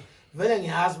ukuzilahla and vele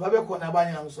ngiyazi babe khona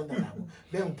abanye ngisonto nabo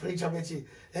bengipreacher bethi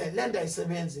lenda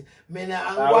isebenzi mina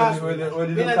angikwazi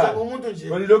mina nje umuntu nje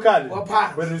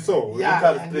when you saw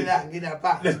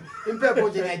ngilapha impepho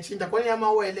nje ngiyachinta khona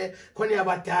yamawele khona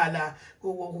yabadala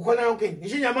kukhona yonke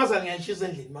ngisho inyamaza ngiyashisa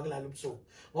endlini makulala ubusuku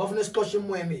ngoba ufuna isiqosha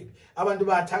imoya emibi abantu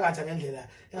bayathakatha ngendlela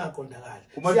engaqondakala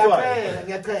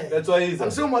ngiyachela that's why is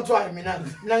angisumathwayo mina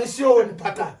ngisiyoni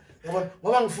phaka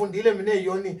ngoba ngifundile mina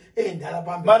eyoni endala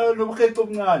phambili mara nobukhece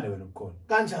obuncane wena bukhona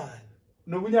kanjani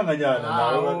nobunyanganyana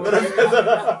nawe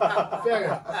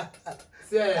feka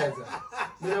siyayenza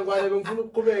mina kwale bengifuna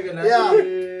ukuqhubeka la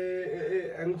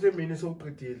angithembini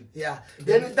soqedile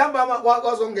then ntambama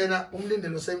kwazongena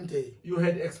umlindelo same day. You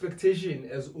had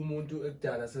expectation as umuntu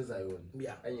ekudala sezayona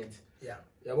angithi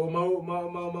yabo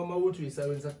ma uthi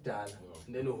uyisayona sakudala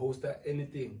then uhost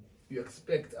anything you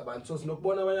expect abantu so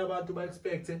sinokubona abanye abantu ba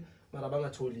expect mara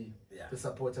bangatholi the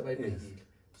support abayibhekile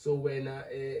so wena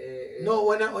no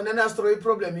wena Nastro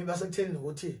problem iba sekutheni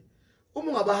ukuthi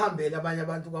uma ungabahambela abanye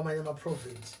abantu kwamanye ama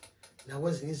province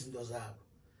nakwezinye izinto zabo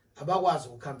abakwazi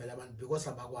ukuhambela abantu because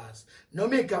abakwazi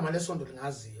noma igama lesonto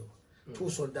lingaziwa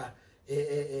thusonta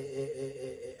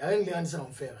ayengilinganisa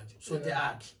ngomfeka nje sonto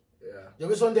yakhe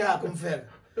njengoba isonto yakhe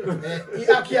umfeka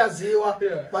iakhi yaziwa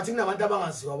but kunabantu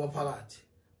abangaziwa abaphakathi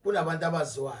kunabantu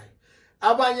abaziwayo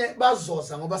abanye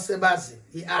bazoza ngoba sebazi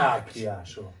iakhi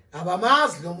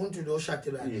abamazi lo muntu lo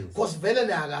oshadelwayo because vele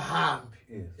nakahambi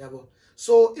yabo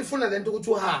so ifuna lento ukuthi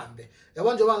uhambe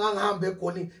yabo njengoba ngangihambe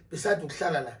eGoli beside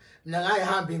ukuhlala la mina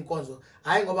ngayihamba inkonzo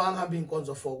hayi ngoba ngangihamba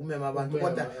inkonzo for kumema abantu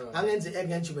kodwa ngangenza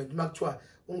engagement makuthiwa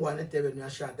ungwane eDurban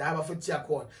uyashada haba futhi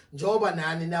yakhona njengoba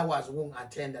nani nakwazi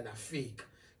ukungattenda nafika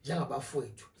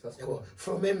njengabafowethu yabo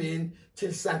from emini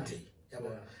till Sunday yabo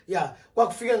yeah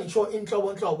kwakufika ngisho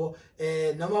inhlobo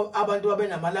noma abantu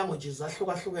babenama languages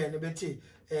ahlukahlukene bethi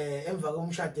emva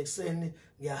komshado ekseni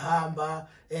ngiyahamba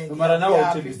mara nawo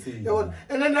uthembisile yabo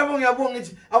nabo ngiyabonga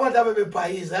ukuthi abantu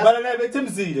abebebhayiza mara naye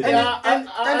bethembisile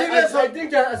I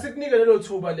think asikunike lelo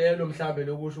thuba lelo mhlambe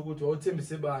lokusho ukuthi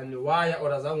wawuthembise bani waya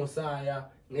or azange usaya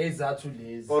ngezathu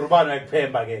lezi or bani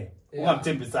ayikuphemba ke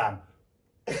ungamthembisanga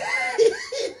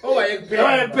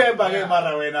owayekuphemba ke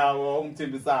mara wena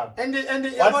ungithembisanga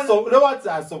and so lo wathi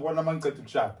asobona mangicela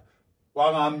ukushada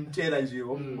wangamtshela nje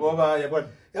ngoba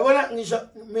yabona ngisho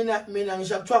mina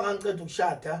ngisho kuthiwa ngangicela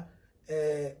ukushada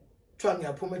kuthiwa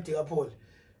ngiyaphuma eDikapholi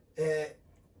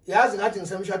yazi ngathi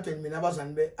ngisemshadweni mina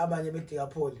abazali abanye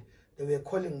beDikapholi they were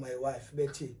calling my wife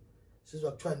bethi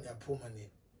sizwa kuthiwa niyaphuma nini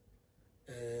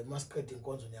masiqede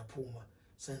inkonzo niyaphuma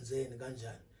senzeni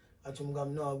kanjani athi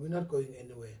umkami no we're not going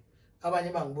anywhere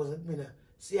abanye bangibuza ukuthi mina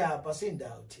siyapha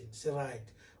sindawo thina si right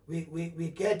we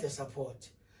get the support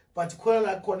but khona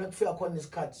la khona kufika khona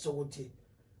isikhathi sokuthi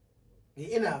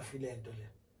ngi-enough lento le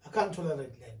I can't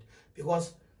tolerate lento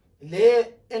because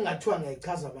le engathiwa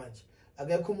ngiyayichaza manje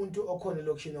akekho umuntu okhona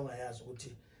elokushini ongayazi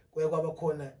ukuthi kuye kwaba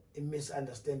khona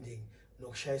i-misunderstanding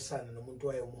nokushayisana nomuntu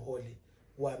wayemholi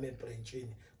wami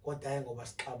ebranchini kodwa hayi ngoba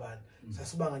sixabana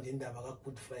sasibanga nje indaba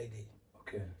ka-Good Friday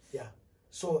okay yeah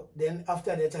so then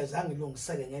after that ayizange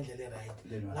ilungiseke ngendlela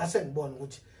right ngase ngibona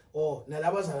ukuthi oh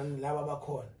nalabazalwane laba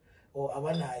bakhona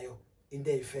abanayo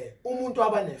into eyifair umuntu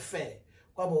abane fair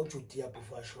kwaba uJudy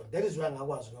yabufashon that is why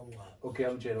ngakwazi ngomncane okay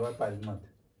amtshela wabhala incwadi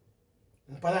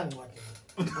ngibhala incwadi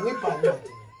angibhala incwadi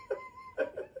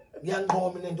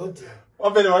ngiyanqoma mina ndodini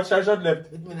wavele washaya short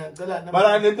left mina ngicela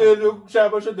mara lento yokushaya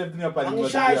short left ngiyabhala incwadi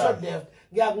ngishaya short left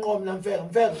ngiyakunqoma namfeka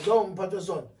njengoba umphathi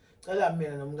wesonto cela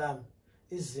mina nomkami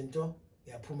izinto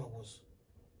ngiyaphuma kuzo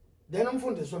then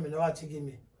umfundisi wami wathi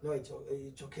kimi no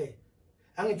it's okay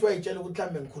angithi wayitshela ukuthi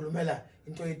mhlambe ngikhulumela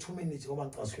into ye 2 minutes ngoba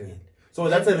ngicasukile so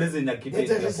that's a reason I keep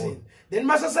it then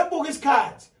mase sebuka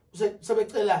isikhathi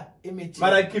sebecela imeeting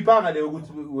mara ikhipanga le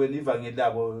ukuthi wena ivangeli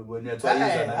labo wena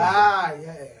uyathwayisa na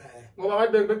ngoba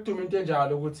abantu bekuduma into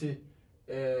enjalo ukuthi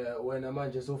wena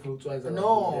manje sofuna utswayiza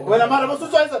no wena mara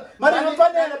bosutswayiza mara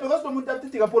ngifanele because umuntu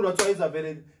aTikapholi watswayiza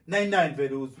vele 99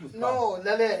 vele no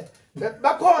lale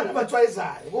bakhona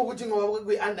abatswayizayo ukuthi ngoba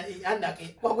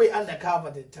kuyi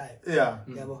undercover that time yeah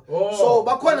yabo so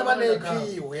bakhona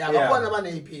baneyiphiwo bakhona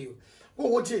baneyiphiwo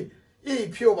ukuthi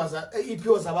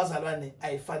iphiwo zabazalwane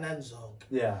ayifanani zonke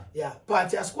yeah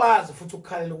but asikwazi futhi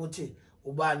ukukhalela ukuthi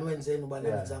ubani wenzeni ubani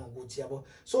wenzanga ukuthi yabo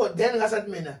so then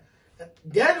ngasathi mina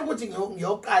then ukuthi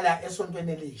ngiyoqala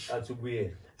esontweni elisha athi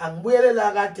kuye angibuyele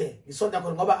la kade ngisonta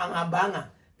khona ngoba angihambanga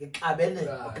ngixabene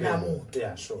namuntu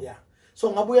yeah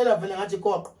so ngabuyela vele ngathi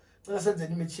goqo cela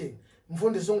senzeni meeting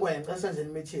mfundisi uNgwenya cela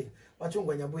senzeni meeting wathi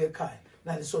uNgwenya abuye ekhaya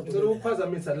nalisonto ngicela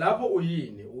ukuphazamisa lapho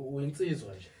uyini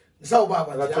uyinsizwa nje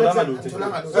ngisawubaba ngatholanga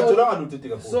lutho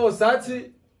eTikapholi so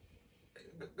sathi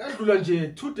kadlula nje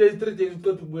 2 days 3 days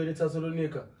uqeda ukubuyela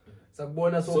eThessalonika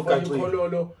sakubona so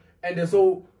ikhololo and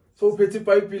so uphethe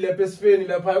iBhayibheli lapha esifeni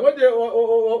lapha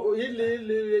kodwa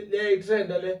le trend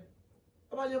le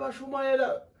abanye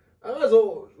bashumayela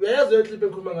akazo uyayazi le clip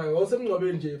engikhuluma ngayo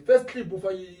awusemngcwabeni nje first clip ufa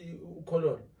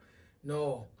ukhololo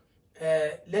no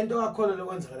lento ngakhololo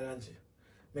kwenzakala kanje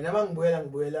mina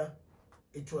ngibuyela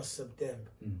it was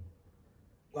September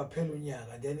kwaphela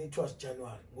unyaka then it was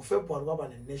January ngoFebruary kwaba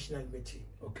ne-national meeting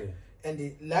okay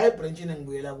and la ebranchini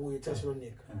ngibuyela kuyo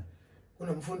eThessalonika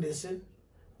kunomfundisi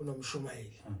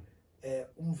kunomshumayeli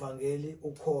umvangeli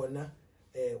ukhona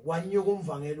wanyuka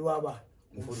umvangeli waba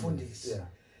umfundisi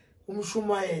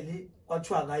umshumayeli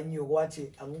kwathiwa kanyuka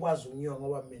wathi angikwazi ukunyuka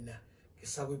ngoba mina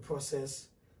ngisakwi process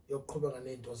yokuqhubeka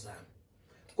nezinto zami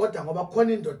kodwa ngoba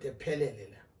khona indoda ephelele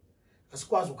la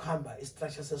asikwazi ukuhamba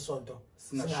istructure sesonto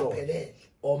singaphelele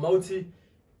mawuthi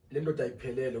le ndoda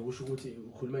ayiphelele kusho ukuthi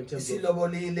ukhuluma in terms of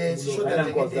silobolile sishoda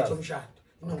ngedate yomshado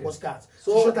inonkosikazi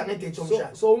sishoda ngedate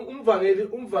yomshado so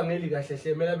umvangeli kahle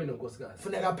hle mela abe nonkosikazi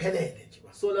kufuneka aphelele nje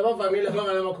so labavangeli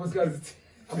abangana amakhosikazi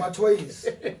ama-toys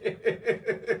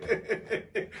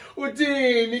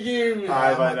uthini kimi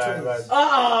hayi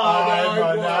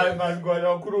man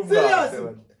ngoba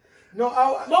ukhuluma no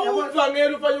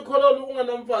mawuvangeli ufanye ukhololo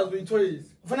unganamfazi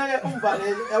uyithoyisi kufanele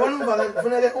umvangeli yabona umvangeli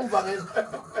kufanele umvangeli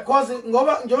because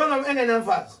ngoba njengoba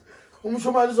engenamfazi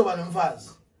umshumayeli uzoba nomfazi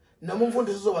noma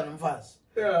umfundisi uzoba nomfazi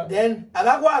then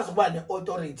akakwazi ukuba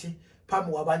ne-authority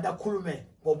phambi kwabantu akhulume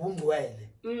ngobungcwele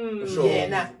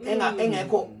yena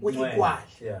engekho kwi-equal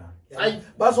hayi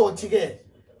bazothi-ke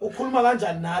ukhuluma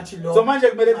kanjani nathi lo so manje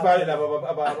kumele kuvale laba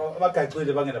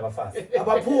abagacile bangenabafazi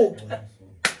abaphuki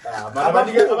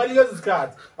abanikeza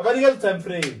isikhathi abanikeza time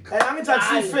frame angithi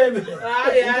asifemi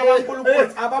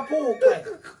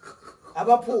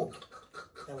abaphuke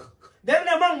then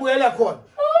namangibuyela khona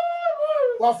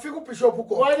wafika ubishop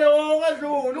ukhona wena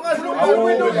ungadluli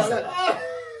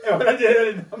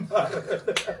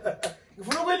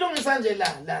ngifuna ukuyilungisa nje la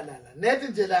nethi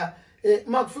nje la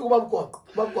makufika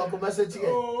ubabugoqo masethi ke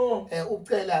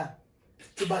ucela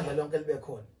ibandla lonke libe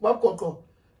khona ubabugoqo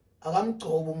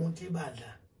akamgcoba umuntu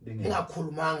ibandla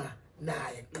lingakhulumanga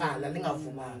naye qala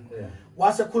lingavumanga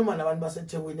wasekhuluma nabantu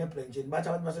baseThekwini eBranchini bathi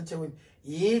abantu baseThekwini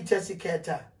yithi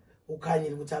esikhetha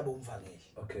ukhanyile ukuthi abe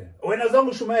umvangeli. Okay, wena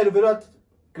zangu shumayela vele wathi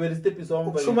kwele step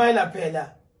isomba shumayela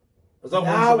phela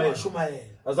azangu shumayela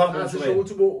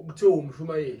ukuthi kuthiwa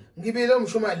umshumayeli ngibile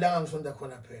umshumayeli la ngisonda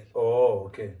khona phela. Oh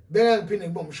okay, beka ngiphinde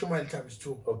ngibe umshumayeli times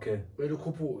 2. Okay, wena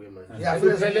ukhuphuke manje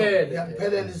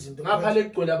yaphelele izinto ngapha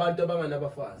legcwele abantu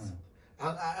abanganabafazi.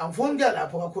 Angifuni ukuya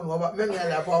lapho kakhulu ngoba mengiya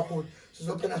lapho kakhulu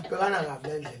sizogcina sibhekana ngabe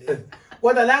endleleni.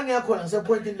 Kodwa la ngiyakhona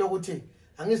ngisepointini lokuthi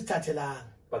angisithathelanga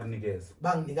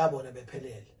banginika bona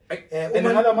bephelele.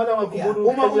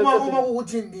 Uma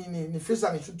ukuthi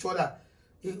nifisa ngisho ukuthola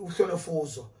uhlolo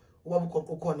fuzo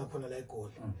ubabugoqo khona la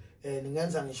eGoli.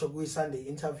 Ningenza ngisho kuyi Sunday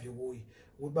interview kuyi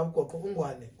ukuthi babugoqo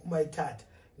ungwane uma ithatha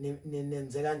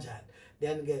nenze kanjani.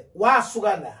 Then ke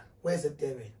wasuka la kweze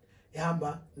Durban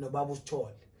ehamba nobaba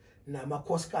uSithole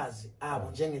namakhosikazi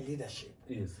abo njenge leadership.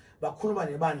 Yes. Bakhuluma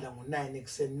nebandla ngo9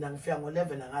 ekseni ngifika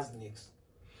ngo11 angazi nix.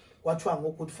 Kwathiwa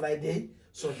ngo Good Friday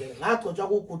so then ngagcotshwa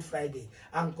ku Good Friday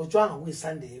angigcotshwanga kuyi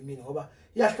Sunday emini ngoba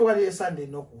iyahluka le Sunday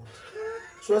no Good.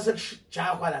 So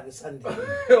sekujahwa la ngeSunday.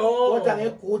 Kodwa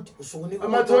ngeGood usukunika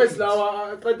ama-toys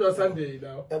lawa aqedwa Sunday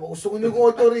lawa. Yabo usukunika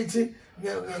authority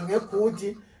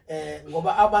ngeGood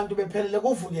ngoba abantu bephelele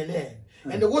kuvukelene.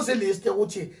 And kuze list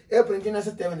ukuthi eBranchini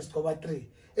yaseDurban sigcoba 3,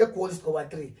 eGoli sigcoba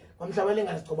 3,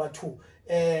 kwaMhlabelengane sigcoba 2,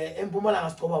 eMpumalanga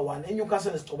sigcoba 1,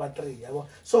 eNewcastle sigcoba 3 yabo.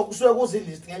 So kusuke kuze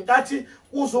list ngenkathi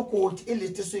uzoGood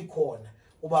ilist isikhona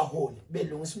ubaholi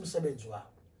belungisa umsebenzi wabo.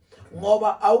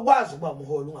 Ngoba awukwazi ukuba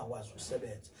umholi ungakwazi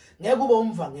ukusebenza. Ngeke ube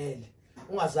umvangeli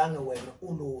ungazange wena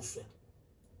uluswe.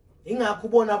 Ingakho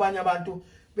ubona abanye abantu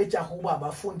bejaha ukuba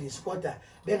abafundisi kodwa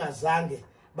bengazange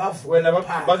wena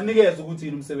bakunikeza ukuthi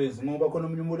yini umsebenzi ngoba khona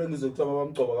umuntu umuntu engizokuthiwa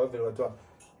babamgcoba kavele kwathiwa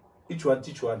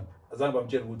each one azange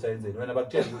bamtshela ukuthi ayenzeni wena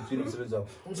bakutshela ukuthi yini umsebenzi wakho.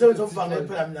 Umsebenzi womvangeli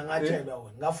phela mina ngatshelwa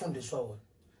wona ngafundiswa wona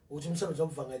ukuthi umsebenzi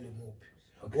womvangeli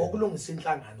umuphi wokulungisa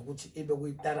inhlangano ukuthi ibe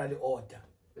kuyi-thoroughly order.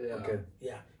 Okay,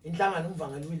 yeah, inhlangano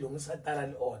umvangeli uyilungisa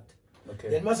thoroughly order. Okay,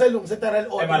 then maselungisa thoroughly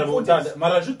order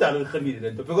mara shudalo likhemile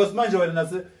lento because manje wena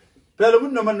nase phela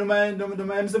umuntu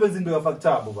noma emsebenzini bekafaka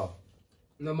thabo baba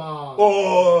noma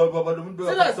baba umuntu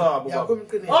bekafaka thabo baba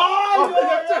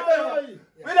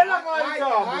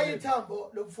hayi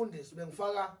thambo lokufundisa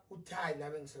bengifaka uThai la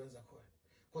bengisebenza khona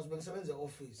because bengisebenza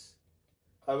e-office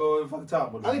abo ufaka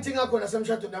thabo angithi ngakhona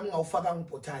semshadweni nami ngawufaka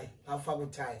ngibhothai ngafaka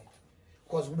uThai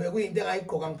because kube kuyinto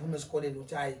engayigqoka ngiphuma esikoleni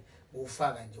uThai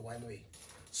ufaka nje one way.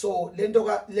 So lento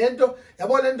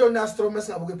yabo lento Nastro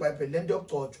mesingabuka iBhayibheli lento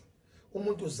yokugcotshwa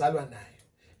umuntu uzalwa nayo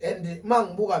and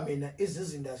mangibuka mina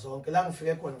izizinda zonke la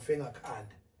ngifike khona ngifike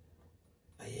ngakhanda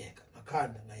ayeka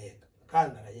ngakhanda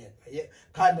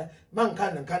khanda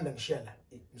mangikhanda ngishela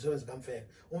umsebenzi kamfeke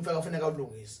umfeke afanele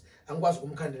awulungise angikwazi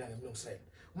ukumkhandela ngemlungiselo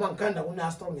uma ngikhanda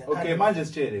kuNastro ngiyakhanda. Okay, manje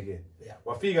sitshele ke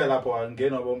wafika lapho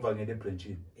wangena wabomvangeli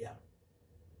eBranchini. Yeah,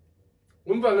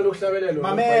 umvangeli okuhlabelelo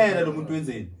mamela lo muntu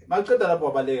wenzeni maqeda lapho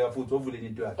wabaleka futhi ovule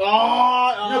into yakhe.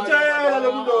 Ngiyatshela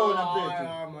lo muntu wona mfethu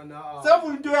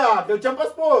sevula into yakhe ujumpa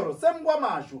sporo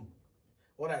semkwamashu.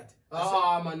 Alright,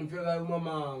 man ufika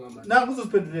umamanga man na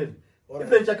ngizosiphendulela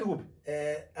iBranch yakhe kuphi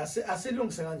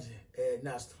asilungise kanje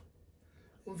Nastro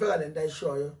umfeka lento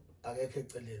ayishoyo akekho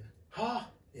eceleni.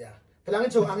 Yeah, phela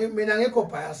ngithi mina ngekho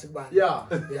bias kubani. Yeah,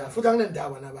 futhi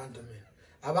anginendaba nabantu mina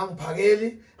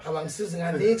abangiphakeli abangisizi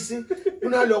nganiksi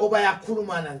kunaloko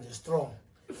bayakhulumana nje strong.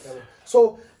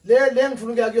 So le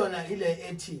ngifuna ukuya kuyona ile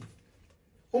ethi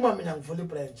uma mina ngivula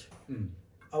iBranch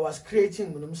I was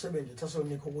creating mina umsebenzi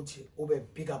uthasonika ukuthi ube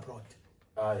bigger broad.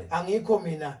 Angikho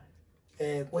mina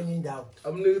kwenye indawo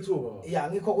amnika ithuba. Yeah,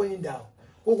 angikho kwenye indawo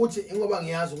ukuthi ingoba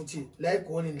ngiyazi ukuthi la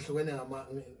eGoli nihlukene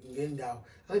ngendawo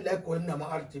angithi la eGoli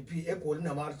nama RDP eGoli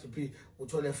nama RDP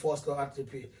uthole 4 store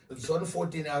RDP zone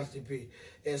 14 RDP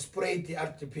Sprayed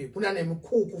RDP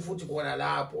kunanemkhukhu futhi khona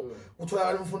lapho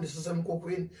utholakala umfundisi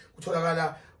semkhukhwini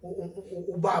utholakala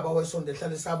ubaba wesonto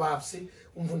ehlala esabapsi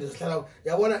umfundisi ehlala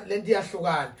yabona lento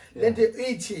iyahlukana lento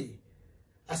ithi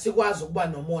asikwazi ukuba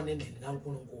nomona endlini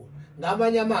kaNkulunkulu.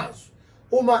 Ngamanye amazwi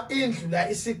uma indlu la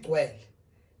isigcwele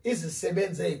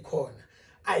izisebenze ezikhona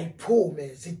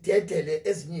ayiphume zidedele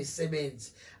ezinye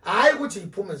izisebenzi hayi ukuthi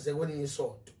iphume zekwelinye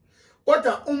isonto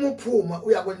kodwa uma uphuma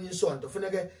uya kwelinye isonto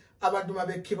kufanele abantu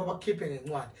mabekhipha bakhiphe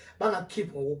ngencwadi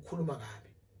bangakhiphi ngokukhuluma kabi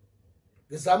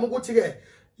ngizama ukuthi ke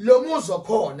lo muzo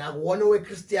khona akuwona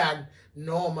weChristian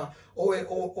noma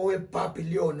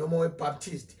oweBabylon noma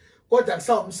oweBaptist kodwa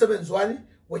kusawu umsebenzi wani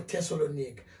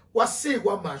weThessalonika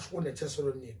wasikwa mashu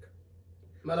kuneThessalonika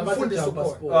Mana bathi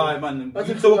hayi man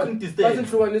talking distance bathi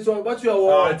hlukaniswa bathi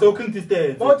uyawona talking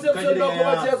distance bathi lokho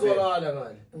bathi yazwakala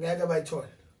ngani ngeke bayithola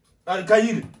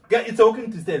Khanyile it's talking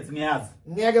distance ngiyazi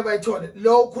ngeke bayithola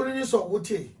lo ukhulunyiswa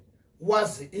ukuthi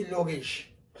wazi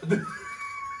ilokishi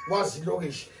wazi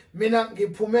ilokishi mina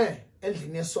ngiphume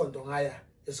endlini yesonto ngaya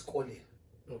esikoleni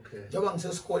okay njengoba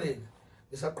ngisesikoleni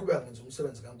ngisaqhubeka ngenza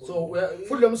umsebenzi kaNkulunkulu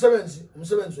futhi lo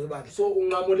umsebenzi webandla so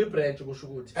unqamula ibranch kusho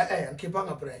ukuthi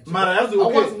angikhiphanga branch mara yazi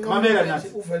okay mamela nathi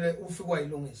uvele ufikwa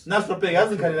yilungisa Nastro bheka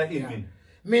yazi ngikhalela ini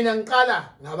mina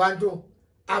ngiqala ngabantu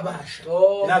abasha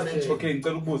Nastro okay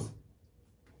ngicela ukubuza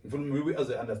ngifuna maybe as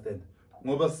I understand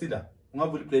ngoba sila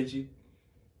ungavula ibranch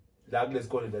la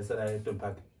kulesikole lesala eTon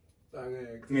Park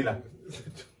angeke ngila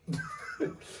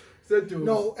sedu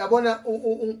no yabona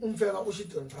umfeka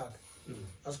uShiton Park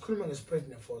asikhuluma ngespread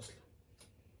neFoslo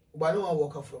ubani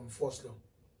ongawalka from Foslo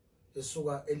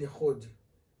esuka eLihodi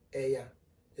eya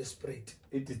espread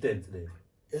distance le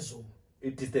eZuma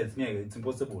distance ngeke it's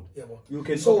impossible yabo you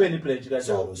can open ibranch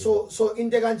kanjalo so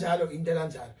into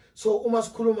kanjalo so uma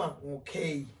sikhuluma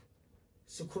ngo-K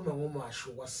sikhuluma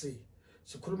ngomashu kwasi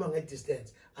sikhuluma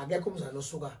ngedistance akekho umzana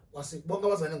osuka kwasi bonke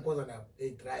abazana enkonza nabo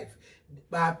drive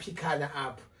bayaphikana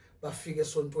up bafike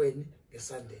esontweni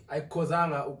ngeSunday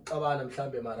ayikhozanga ukuxabana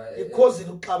mhlambe mara ikhozi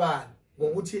ukuxabana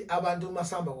ngokuthi abantu uma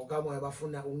sihamba ngokamoya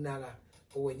bafuna ukunaka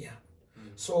okwenyama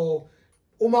so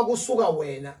uma kusuka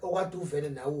wena okade uvele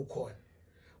nawe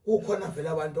ukhona vele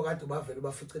abantu okade bavele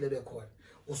baficile bekhona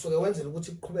usuke wenzela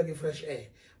ukuthi kuqhubeke ifresh air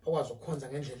bakwazi ukukhonza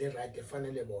ngendlela eright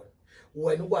efanele bona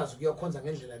wena ukwazi ukuyokhonza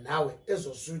ngendlela nawe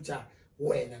ezosutha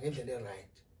wena ngendlela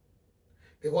eright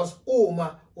because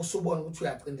uma usubona ukuthi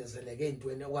uyacindezeleka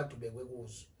ezintweni okade ubekwe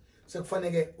kuzo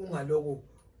sekufanele ungaloku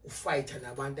ufighter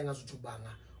nabantu engazuthi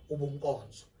ubanga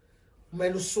ubunkonzo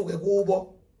kumele usuke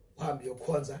kubo uhambe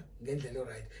yokhonza ngendlela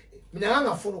eright mina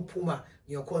ngangafuna ukuphuma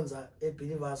ngiyokhonza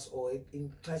eBelievers or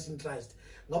in Christ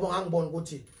ngoba ngangibona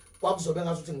ukuthi kwakuzobe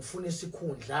ngazuthi ngifuna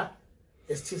isikhundla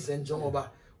esithizeni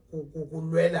njengoba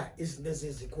kulwela izinto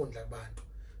ezizikhundla kubantu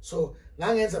so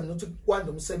ngangenza mina ukuthi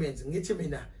kwanda umsebenzi ngithi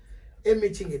mina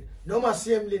emeeting noma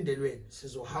siye emlindelweni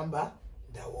sizohamba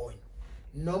ndawonye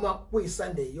noma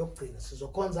kuyiSunday yokugcina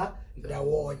sizokhonza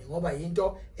ndawonye ngoba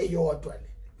into eyodwa le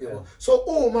so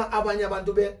uma abanye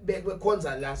abantu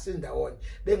bekhonza la sindawonye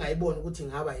bengayiboni ukuthi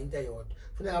ngaba into eyodwa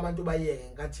kufanele abantu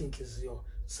bayeke ngathi inhliziyo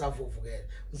savuvukela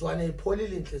mzwane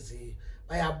ipholile inhliziyo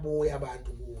bayabuya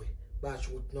abantu kuwe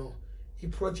basho ukuthi no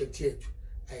iproject yethu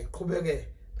ayiqhubeke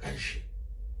kanje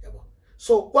yabo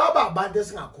so kwaba abantu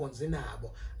esingakhonzi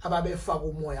nabo ababefaka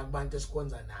umoya kubantu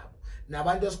esikhonza nabo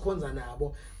nabantu esikhonza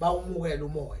nabo bawumukela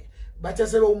umoya bathe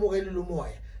sebewumukelela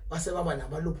umoya base baba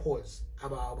nama loopholes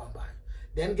abawabambayo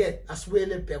then ke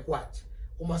asibuyele backward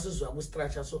uma sizwa ku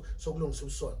structure sokulungisa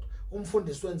ubusonto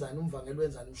umfundisi wenzani umvangeli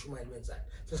wenzani umshumayeli wenzani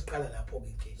sesiqala lapho ke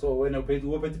inkinga so wena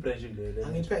uphethe branch le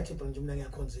angiphethe branch mina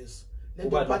ngiyakhonzisa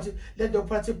lento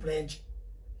party branch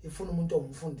ifuna umuntu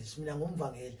omfundisi mina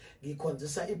ngumvangeli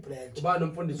ngikhonzisa ibranch ubani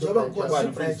umfundisi njengoba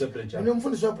ngikhonzisa ibranch mina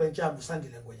umfundisi webranch yami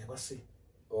usandile ngwenya kwasi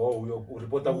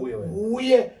ureporta kuye wena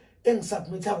uye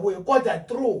engisubmitha kuye kodwa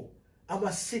through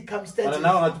ama circumstances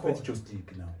nawe ngathi uphethe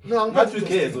joystick now no ngathi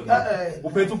ukezo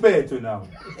uphethe now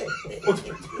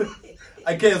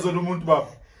akezo lo muntu baba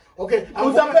okay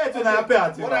usaphethe na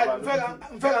yaphethe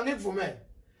mfeka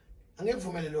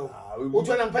angikuvumele lokho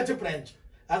uthona ngiphethe branch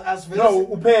asivele no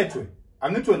uphethwe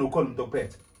angithi wena ukhona umuntu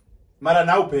ophethe mara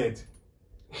nawe uphethe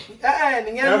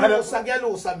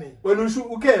ngiyalusa mina wena usho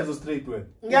ukezo straight wena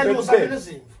ngiyalusa mina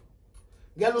izimvu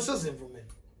ngiyalusa izimvu mina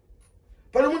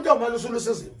phela umuntu omalusa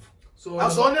ulusa izimvu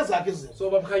azona zakhe izimvu so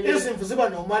babukhanyile izimvu ziba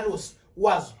nomalusi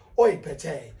wazi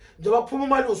oyiphetheyo njengoba kuphuma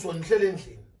umalusi wona ihlele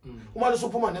endlini umalusi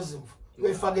uphuma nezimvu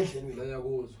uyifaka endleleni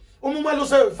ngiyakuzwa uma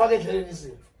umalusi uyifaka endleleni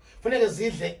izimvu kufanele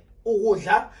zidle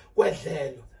ukudla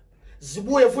kwedlelo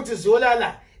zibuye futhi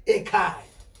ziyolala ekhaya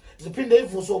ziphinde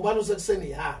ivuswe umalusi ekseni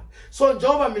ihamba so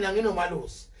njengoba mina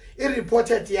nginomalusi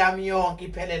ireported yami yonke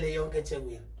iphelele yonke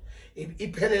eThekwini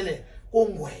iphelele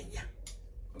kungwenya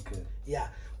okay yeah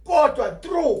kodwa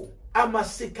through ama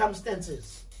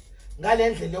circumstances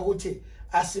ngalendlela yokuthi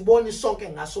asiboni sonke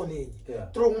ngaso lenye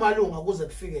through kumalunga kuze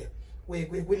kufike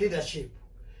kwi leadership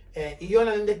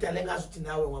iyona into edale ngazi ukuthi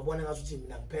nawe ungabona ngazi ukuthi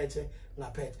mina ngiphethe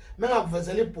ngaphethe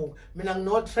mengakuvezela ibhuku mina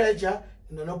ngino treasure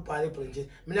nonobhala ebranchini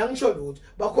mina ngisho ukuthi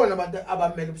bakhona abantu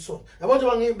abamele ubusona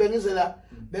yabo nje bengizela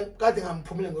kade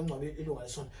ngamphumile ngongcwabe ilunga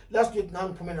lesona last week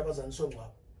ngangiphumela abazali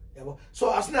songcwaba yabo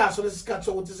so asinaso lesikhathi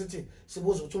sokuthi sithi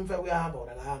sibuza ukuthi umfeke uyahamba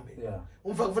wona kahambe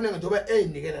umfeke kufanele njengoba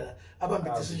eyinikela la abambe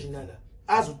decision la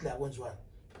azi ukuthi la kwenziwani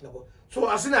yabo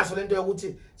so asinaso lento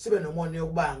yokuthi sibe nomoya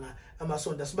yokubanga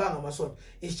amasonto sibanga amasonto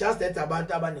it's just that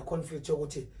abantu abane conflict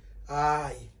yokuthi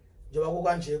hayi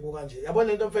njengoba kukanje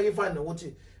yabona into umfeke ifana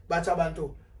nokuthi bathi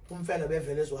abantu umfela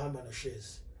bevele ezohamba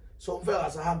noShezi so umfela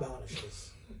asahamba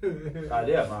noShezi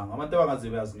kale yamanga abantu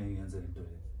abangazibe yazingenze into le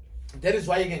that is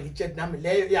why ngitshela nami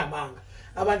leyo iyamanga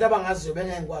abantu abangaziyo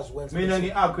bengengikwazi ukwenza mina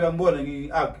ngiakhu uyangibona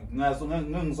ngiakhu ngaso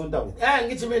ngingisonta ku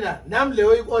ngithi mina nami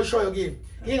leyo oyishoyo kimi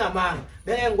ingamanga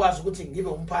bengengikwazi ukuthi ngibe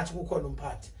umphathi kukhona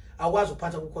umphathi akwazi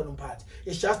ukuphatha kukhona umphathi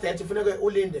it's just that ufuneka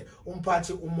ulinde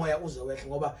umphathi umoya uze wehle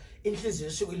ngoba inhliziyo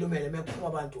isuku ilumele mekuphuma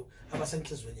abantu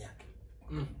abasenhlizweni yakhe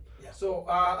so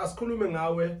asikhulume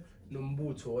ngawe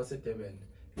nombutho waseDurban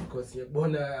because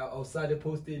ngiyabona awusale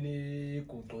postini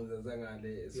iguqo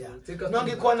zangale so take us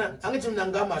ngikhona angithi mina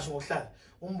ngamasho ngohlala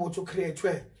umbutho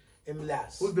createwe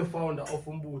eMlazi. Who's the founder of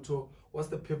Umbutho? What's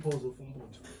the purpose of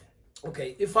Umbutho?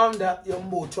 Okay, i-founder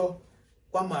yombutho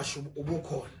kwamashu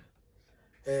ubukhona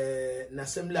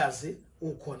nasemlazi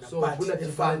ukhona so kuna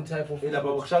different type of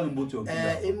elaba ukushaya umbutho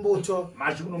imbutho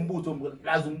mashu kunombutho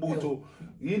lazi umbutho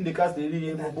yini kasi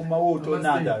lelinye bomawotho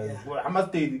nanda ama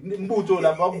state umbutho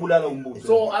lapha ukubulala umbutho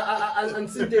so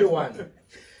ansinte one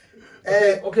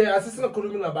okay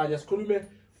asisingakhulumi ngabanye sikhulume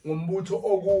ngombutho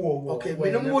okuwo okay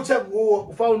mina umbutho kuwo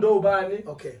ufounder ubani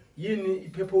okay yini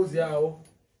ipurpose yawo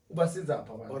ubasiza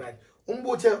apha abantu alright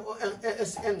umbutho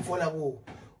engifola kuwo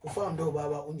ufounder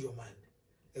ubaba uNjomani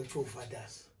ekuthiwa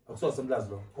uFathers akuso semlazi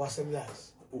lo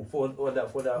wasemlazi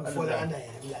ufola anda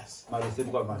yemlazi manje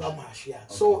sebuka manje kamashu ya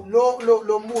so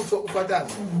lo mbutho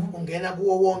uFathers ungena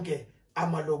kuwo wonke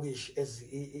amalokishi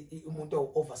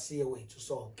umuntu overseer wethu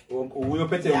sonke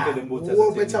uyophethe yonke le mbutho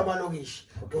uyophethe amalokishi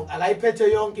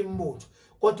akayiphethe yonke imbutho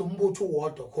kodwa umbutho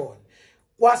uwodwa khona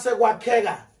kwase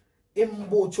kwakheka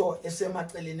imbutho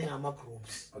esemaceleni ngama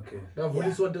groups okay davula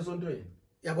isonto esontweni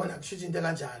yabona kushuthi into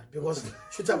kanjalo because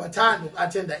shuthi abathanda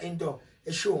ukuattenda into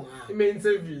eshunga i-main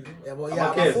service yabo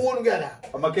bafuna ukuya la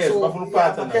amakhesi bafuna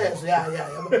ukuphatha amakhesi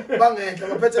bangenhla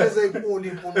baphethe leze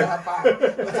inkuni lapha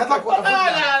bathatha khona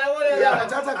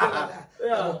bathatha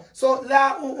khona so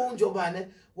la uNjomane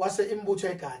wase imbutho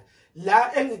eGhana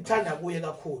la engikuthanda kuye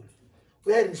kakhulu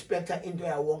uya respecta into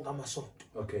ya wonke amasonto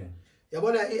okay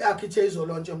yabona iarchitect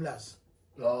izolontshe eMlazi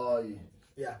hayi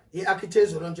yeah iarchitect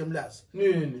izolontshe eMlazi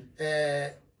nini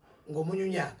ngomunye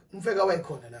unyaka umfeka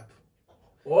wayikhona lapha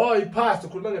oh ipast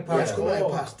ukhuluma ngepast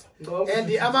ipast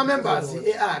and ama members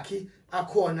earchi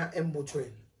akhona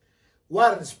embuthweni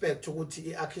wa respect ukuthi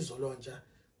iarchi izolontsha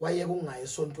waye kungaye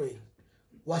esontweni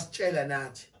wasitshela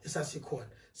nathi esasikhona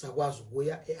sakwazi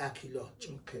ukuya earchi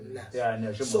lodge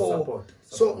yeah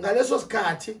so ngaleso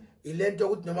sikhathi ilento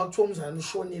ukuthi noma kuthiwa umzana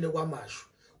ushonile kwamashu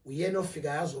uyena ofika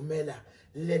yazomela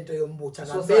lento yombutho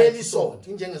akabeli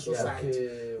sonke njenge society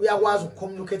uyakwazi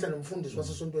ukucommunicate nomfundisi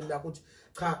wasesontweni lakho ukuthi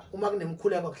cha uma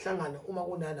kunemkhuleko kuhlangana uma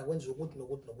kunana kwenza ukuthi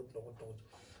nokuthi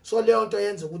so leyo nto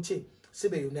yenza ukuthi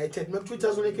sibe united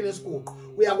mekuthiwa zonke lesikuqo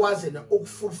uyakwazi na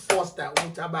ukufull foster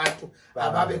ukuthi abantu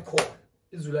ababe khona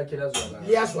izwi lakhe lazwakala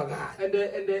liyazwakala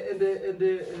and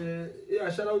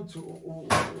yeah shout out to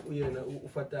uyena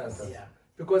uFathers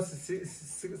because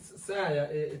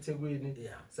saya eThekwini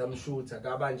samshutha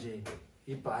kaba nje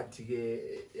ibhadi ke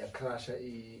yacrasha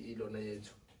ilona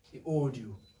yethu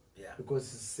iaudio because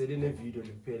selene video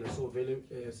kuphela so vele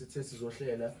sithe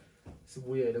sizohlela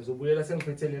sibuyele ngizobuyela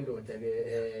sengiphethe le ndoda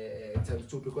ke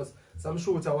times 2 because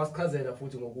samshutha wasichazela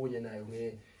futhi ngokunye nayo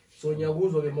nge so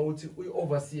nyakuzwa ke mawuthi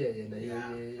uyoverseer yena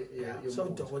so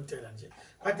udokotela nje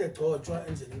kade egcotshwa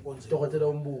enzeni inkonzo udokotela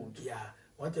umbutho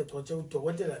wathi egcotshwe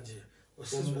udokotela nje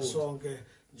usizwe sonke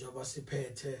njoba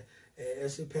siphethe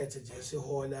esiphethe nje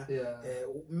sihola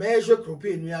measure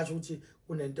groupini uyasho ukuthi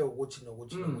kunento ukuthi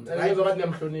nokuthi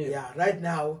ngizokwathi right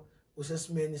now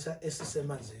usesimeni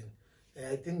esisemanzini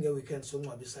I think we can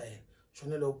songcwabisa yena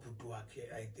shone lo bhuti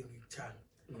wakhe I think ikuthanga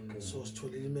so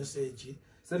sitholile imessage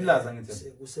semlazi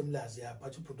ngithi kusemlazi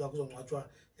but ubhuti wakhe uzongcwatshwa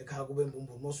ekhaya kube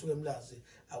mbumbu mosuke emlazi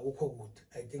akukho kude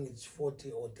I think it's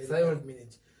 40 or 10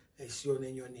 minutes esiyona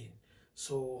enyonini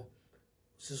so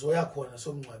sizoya khona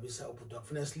somncwabisa ubhuti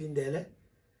wakufuna silindele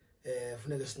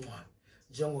kufuneka sincwabe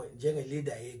njenge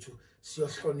leader yethu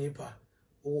siyohlonipha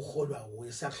ukuholwa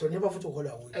uye siyahlonipha futhi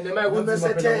uholwa uye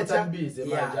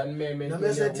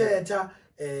noma sethetha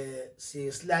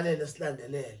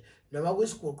silalele noma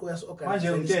kwisiguqu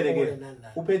manje ngitshele ke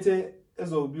uphethe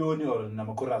ezobiyoni or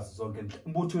nama-chorus zonke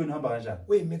umbuthweni uhamba kanjani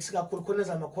uyimix kakhulu khona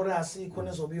ezama-chorus khona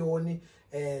ezobiyoni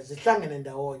zihlangene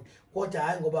ndawonye kodwa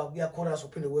hayi ngoba kuya-chorus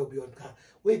uphinde kuyobiyoni cha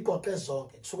uyiqoqe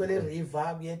zonke kusukela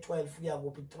e-river kuye-12 kuya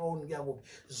kuphi throne kuya kuphi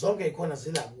zonke yikhona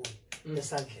zila kuye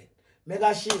esandleni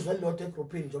mekashizwe lilodwa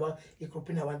egroupini njengoba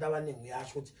igroupini abantu abaningi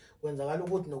uyasho ukuthi kwenzakala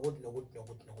ukuthi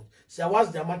nokuthi siyakwazi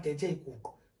nje ama-date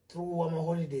ey'guqu through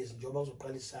ama-holidays njengoba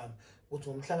kuzoqala isamba ukuthi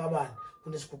ngomhla kabani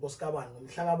kunesiguqo sikabani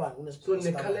ngomhla kabani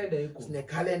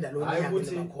kunesinekalenda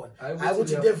lonyakakhona hayi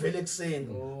ukuthi into evele ekuseni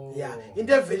ya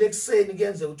into evele ekuseni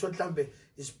kuyenzeka ukuthi mhlawumbe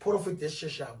isiprofit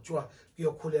esisheshayo kuthiwa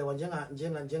kuyokhulekwa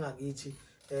njengakithi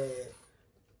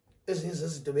ezinye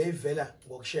zezinto beyivela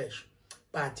ngokushesha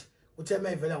but uthe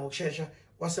mayivela ngokushesha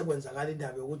kwasekwenzakala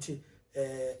indaba yokuthi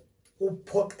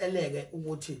uphoqeleke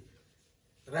ukuthi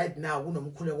right now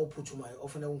kunomkhuleko ophuthumayo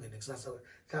ofanele ungene kusasa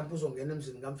mhlawumbe uzongena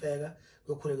emzini kaMfeka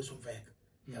kuyokhulekisa uMfeka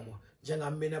yabo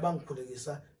njengami mina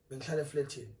bangikhulekisa bengihlala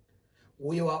eflatini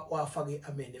uye wafaka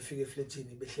iamen efika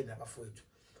eflatini behle nabafowethu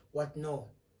what no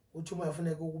uthi uma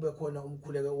yafuneka kube khona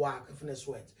umkhuleko wakhe efuna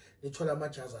siwenze nithola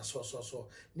amajazi so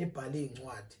nibhale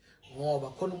incwadi ngoba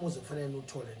khona umuzi kufanele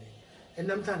uthole nini and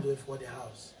namhlanje we've got a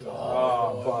house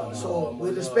so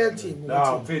we respect him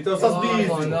mfethu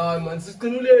sasibizi man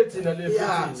siqinule thina le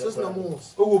yeah sisinomuzi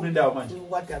ukuphi indawo manje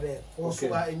kwaDabeka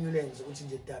osuka eNewlands ukuthi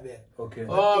nje Dabeka okay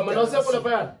mana usekho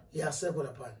lapha yana yeah sekho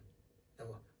lapha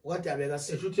yabo kwaDabeka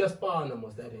sishuthi yaspana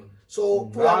most that in so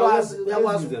uyakwazi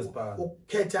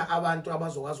ukukhetha abantu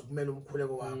abazokwazi ukumela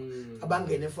umkhuleko wakho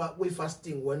abangene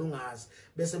kwi-fasting wena ungazi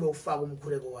bese bewufaka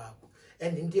umkhuleko wakho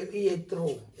and into iye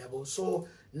through yabo so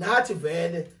nathi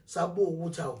vele sabuka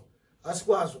ukuthi awu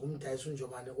asikwazi ukumdayisa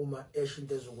uNjomane uma esho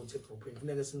into ezokuthi egroupini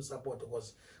kufanele simsupport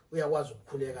because uyakwazi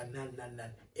ukukhuleka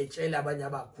nani etshela abanye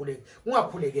abakhuleka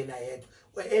ungakhuleke na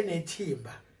yedwa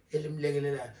enethimba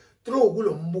elimlekelelayo through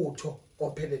kulombutho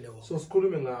ophelele wona so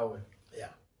sikhulume ngawe yeah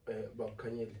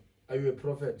bakhanyile are you a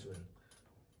prophet wena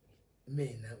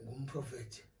mina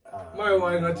ngumprofeti my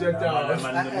why ngathi yadala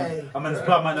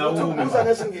amanisiphama na ume uza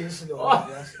nesingisi lo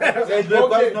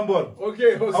kwazi nombolo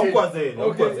okay awukwazela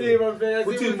okay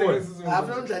uthi imoli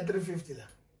afuna undla 350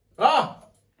 la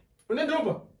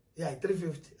unendumba yeah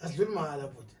 350 asidluli mahala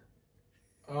futhi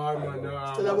hayi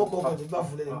man sicela bogogo nje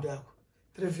bavulele into yakho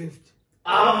 350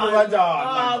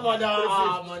 kanjani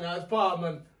man asipha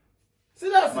man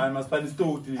silas man masipani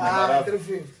stoti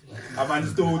 350 amani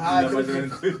stoti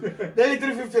Deli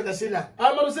 350 kasila.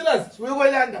 man usilas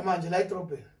Uyoyilanda manje la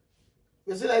idropeni.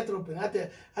 Besila idropeni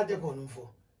ade khona umfo.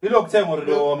 ilokuthenga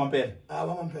lo wamampela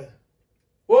Wamampela.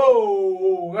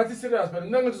 ngathi serious man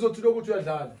mina ngithi uzothula ukuthi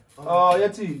uyadlala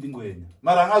yathini ingweni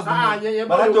mara ngazi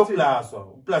mara ndoplaswa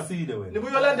uplasile wena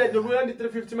nibuyolanda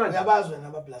 350 manje Uyabazwa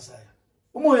nabaplasayo.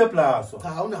 umoya plaswa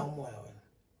Cha una umoya wena.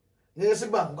 Ngeke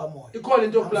sikubanga kwamoya. ikhona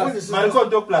into plus mara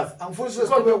ikhona yokuplas Angifuni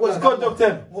siqhubeke kwenza. ikhona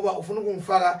yokuthenga Ngoba ufuna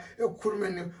ukungifaka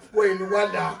ekukhulumeni wenu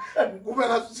kwala kube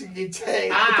ngathi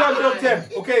ngithenga. ikhona yokuthenga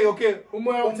okay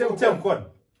umoya uthenga khona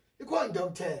Ikhona into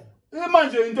yokuthenga.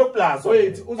 manje into yokuplaswa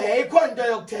wait Ikhona into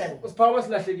yokuthenga. usiphawa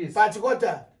silahlekisa But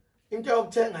kodwa into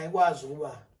yokuthenga ayikwazi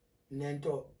ukuba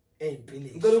nento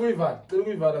eyimpilisi. ngicela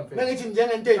ukuyivala mfethu Mengithi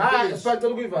njengento eyimpilisi. sicela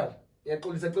ukuyivala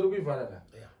yaxolisa cela ukuyivala la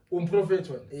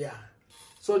umprofeti wena Yeah.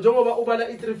 so njengoba ubala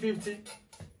i350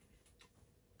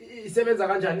 isebenza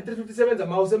kanjani i350 isebenza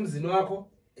mawusemzini wakho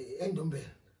Endumbeni.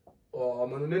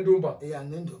 man unendumba Yeah,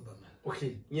 nendumba man. okay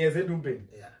ngiyeze endumbeni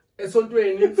Yeah.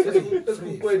 esontweni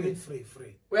esikuqweni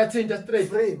Free. uyathinta straight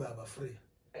Free baba, free.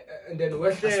 and then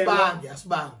wehlelwa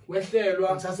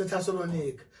Wehlelwa. Ngithathe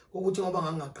Thessalonica ukuthi ngoba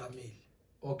ngangaqhamile.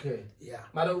 okay Yeah.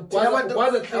 mara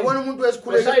Yabona umuntu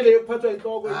wesikhuleke. weshayile uphathwa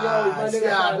inhloko yawo imali Siyapha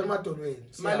engahlali emadolweni.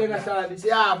 imali engahlali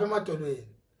Siyapha emadolweni.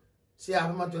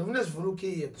 Ufuna sivula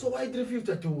ukhiye. so why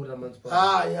 350 adura man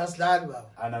Yasidlali baba.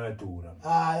 anakadura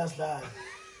Yasidlali.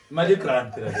 mali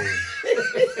grant la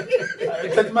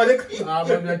mali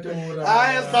man yadura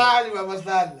Yasidlali baba,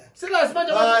 sidlali. silas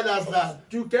manje Yasidlali.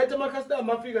 do you get ama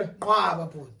customer afika Qwaba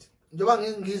futhi. Njoba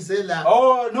ngize la.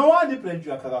 no one brand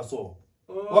yakha kaso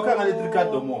wakha ngale 3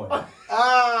 card domoya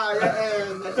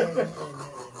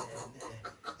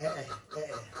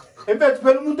empethu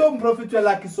phela umuntu omprofit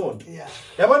uyalakha isonto Yeah.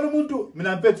 yabona umuntu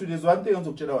mina mpethu lezi one thing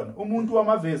ngizokutshela wona umuntu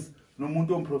wamavesi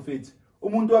nomuntu omprofit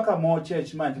umuntu wakha more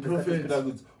church manje Prophet.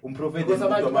 ukuthi umprofit Because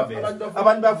nomuntu wamavesi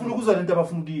abantu bafuna ukuzwa lento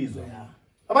abafuna ukuyizwa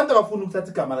abantu abafuna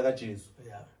ukuthatha igama lika Jesu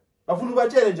bafuna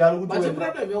ubatshele njalo ukuthi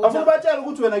wena bafuna ubatshele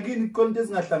ukuthi wena kini konke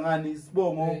ezingahlangani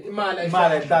isibongo imali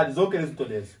ehlali zonke lezi zinto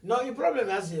lezi No, i-problem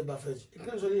yazi bafethu.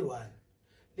 Iqiniso liyi-1.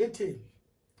 Lithi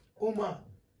uma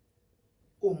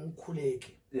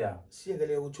umkhuleki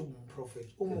siyekele ukuthi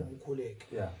umprofeti umkhuleki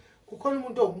kukhona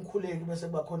umuntu omkhuleki bese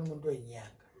bakhona umuntu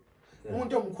oyinyanga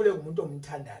umuntu omkhuleki umuntu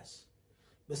omthandazi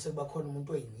bese bakhona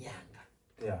umuntu oyinyanga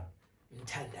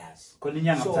mthandazi khona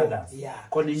inyanga mthandazi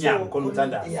khona inyanga khona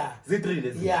umthandazi zi3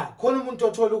 lezi khona umuntu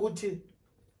othola ukuthi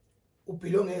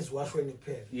ubhilonge eziwashweni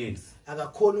kuphela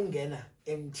akakhona ungena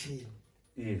emthini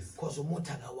because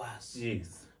umuntu akawazi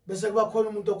bese kuba khona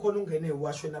umuntu okhona ungena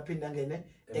eziwashweni aphinda angene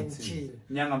emthini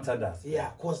inyanga mthandazi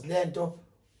because lento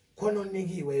khona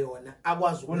onikiwe yona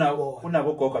akwazi ukubona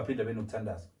kunabo gogo aphinda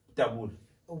benokuthandaza dabula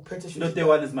uphethe sho into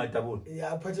one is my dabula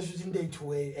uphethe sho into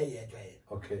eyi2 eyedwa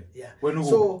okay wena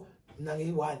so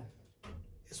nangi1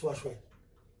 esiwashweni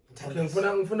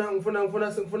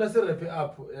ngifuna si wrap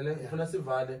up yane ngifuna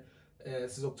sivale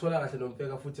sizokuthola kahle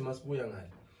nomfeka futhi masibuya ngale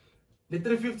le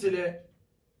 350 le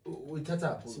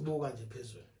uyithatha apho sibuka nje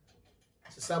phezulu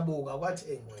sisabuka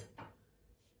kwathi engwe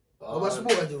ngoba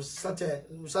sibuka nje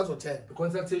usazo10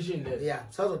 consultation le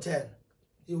usazo10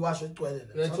 iwasho igcwele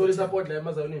la uyathola support la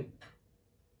emazawini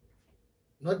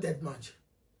not that much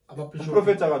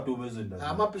umprofeti akadume izinto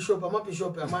amabishop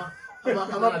amabishop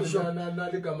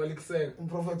naligama likuseka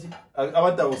umprofeti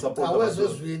abantu awusupport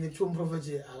awezozwini kuthiwa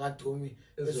umprofeti akadumi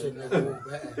ezweni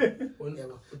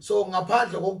yabo so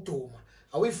ngaphandle kokuduma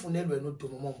awuyifuneli wena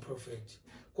uduma uma umprofeti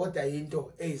kodwa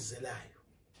into eyizelayo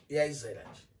iyayizela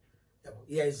nje yabo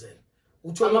iyayizela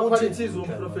uthola ukuthi qualities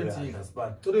umprofeti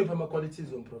tolipha ama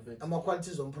qualities umprofeti ama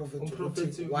qualities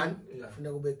umprofeti 1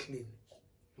 ufuna kube clean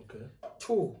okay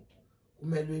 2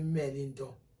 kumele uyimele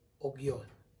into okuyona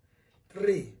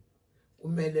 3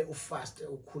 kumele ufast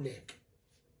ukhuleke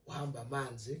uhamba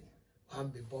amanzi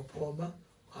uhamba impophoma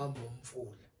uhamba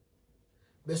umfula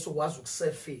bese ukwazi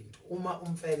ukusefa into uma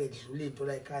umfeke edlula into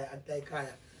la ekhaya ata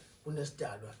ekhaya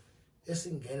kunesidalwa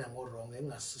esingena ngorong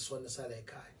engasisona sala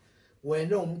ekhaya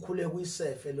wena umkhuleke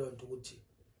uyisefe le nto ukuthi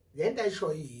lento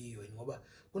ayisho yiyo ngoba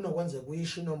kunokwenza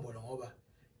kuyisha inombolo ngoba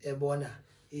ebona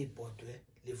ibhodwe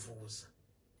livuza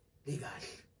likahle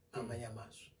amanye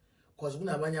amazwi because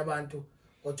kunabanye abantu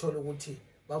othola ukuthi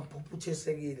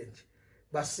baphuphuthesekile nje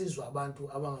basizwa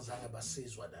abantu abangazange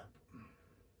basizwa lapho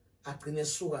agcine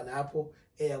esuka lapho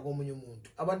eya komunye umuntu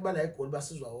abantu bala eGoli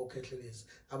basizwa okhehlekelezi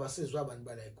abasizwa abantu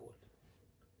bala eGoli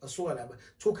basuka lapha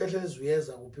thukhehlekelezi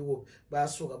uyeza kuphi kuphi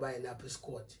bayasuka baye lapha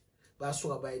eScott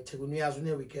bayasuka baye eThekwini uyazi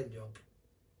une weekend yonke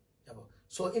yabo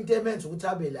so into emenza ukuthi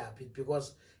abe laphi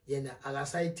because yena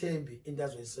akasayithembi into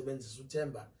azoyisebenzisa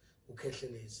uthemba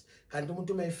ukhehlekelezi kanti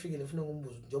umuntu uma efikile ufuna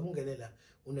ngumbuzo njengoba ungene la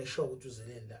uneshow ukuthi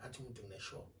uzeleni la athi umuntu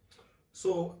uneshow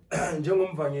so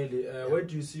njengomvangeli where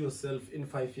do you see yourself in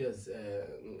 5 years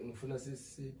ngifuna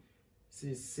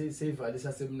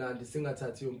sivalisa semnandi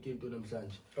singathathi yonke into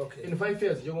namhlanje in 5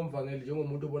 years njengomvangeli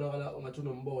njengomuntu obonakala ungathi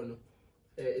unombono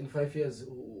in 5 years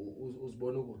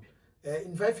uzibona ukuphi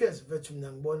in 5 years vethu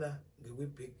mina ngibona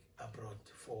ngikwi-big abroad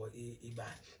for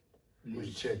ibandla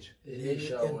which church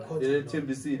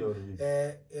lethembisile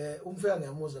umfeka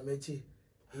ngiyamuza methi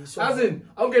azini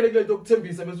awungene kule nto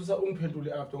okuthembisa bese usa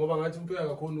ungiphendule after ngoba ngathi umfeka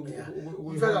kakhulu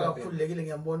umfeka kakhululekile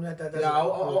ngiyambona uyatata ya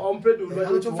awumphenduli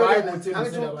bathi why uthembisa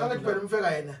angathi phela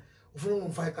umfeka yena ufuna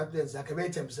ungifaka eqapheni zakhe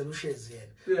beyithembisela ushezi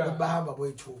yena ukuthi bahamba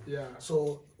boyi2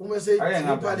 so uma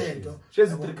seyitripha lento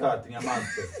shezi 3 card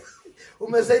ngiyamazi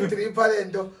uma seyitripha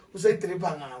lento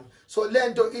useyitripha ngami so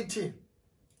lento ithi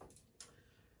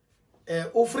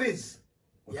ufreeze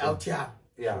yawuthiyama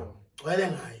gcwele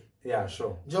ngayo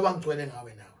sure njoba ngigcwele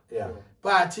ngawe nawe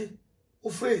but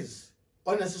ufreeze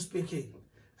honestly speaking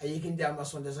ayikho into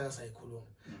yamasonto sayikhuluma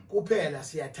kuphela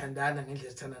siyathandana ngendlela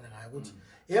esithandana ngayo ukuthi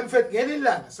yemfethu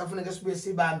ngelilanga safuneka sibuye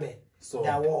sibambe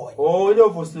ndawonye ilo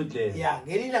voice note le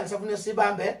ngelilanga safuneka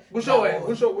sibambe kusho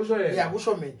yena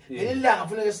kusho mina ngelilanga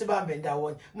kufuneka sibambe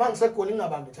ndawonye uma ngisegoli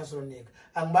ngingabambe eThessalonica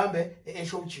angibambe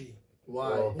eHOG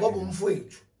ngoba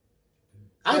umfowethu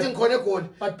angithi ngikhona eGoli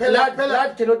but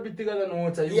phela cannot be thicker than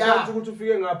water you can't ukuthi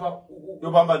ufike ngapha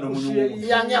yobamba nomunye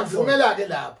ngiyavumela ke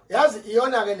lapho yazi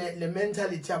iyona ke le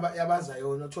mentality yabaza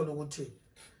yona uthola ukuthi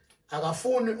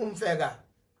akafuni umfeka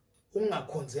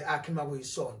ungakhonze akhe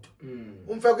makuyisonto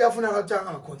umfeka uyafuna ukuthi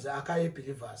angakhonze akhe aye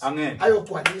believers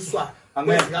ayogcwaliswa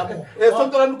ngamo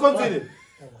esonto lami ukhonzile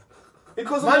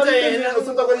because manje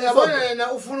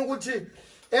yena ufuna ukuthi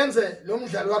enze lo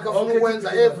mdlalo wakhe afuna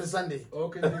ukwenza every Sunday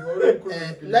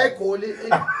la eGoli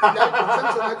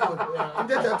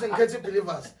into ethi ngikhethe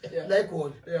believers la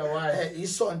eGoli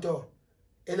isonto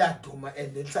eladuma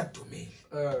and elisadumile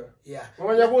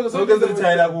ngoba ngiyabuza sonke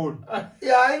sizithayela kulo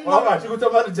ingathi ukuthi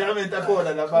ama-retirement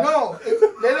akhona lapha no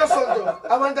lelo sonto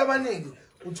abantu abaningi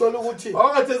uthola ukuthi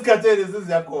awungathi esikhatheni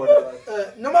siziyakhona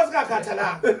noma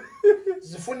singakhathalanga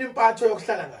zifuna impatho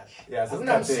yokuhlala kahle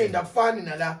akunamsindo akufani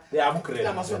nala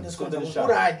namasonto esikhonza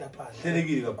ku-right lapha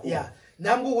hlelekile kakhulu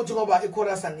nami ukuthi ngoba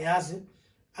i-chorus angiyazi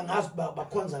angazi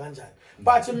bakhonza kanjani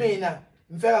but mina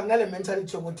mfeka kunale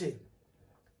mentality yokuthi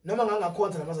noma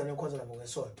ngangakhonza namazana yokhonza nabo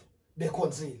ngesonto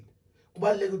bekhonzile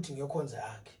kubaluleke ukuthi ngiyokhonza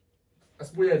yakhe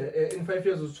asibuyele in 5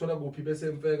 years uzithola kuphi bese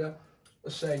mfeka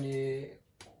ushayini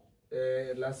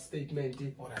last statement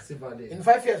sivale in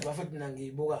 5 years bafethu mina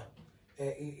ngiyibuka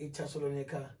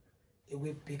iThessalonica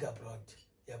big abroad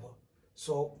yabo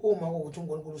so uma ukuthi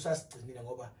uNkulunkulu usasigcinile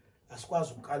ngoba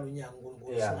asikwazi ukukala unyaka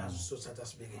uNkulunkulu singazi sothatha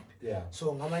sibekephi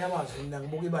so ngamanye amazwi mina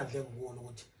ngibuka ibandla engikulo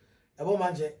ukuthi yabo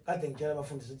manje kade ngitshela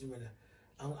abafundisi ukuthi mina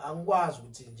angikwazi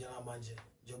ukuthi njengamanje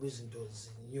njengoba izinto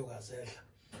zinyuka zehla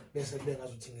bese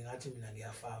bengazi ukuthi ngingathi mina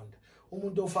ngiyafounda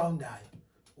umuntu ofoundayo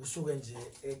usuke nje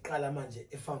eqala manje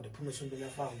efound ephuma esontweni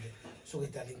efound usuke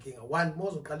edala inkinga one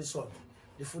mozo uqala isonto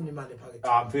lifuna imali ephakethe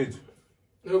mfethu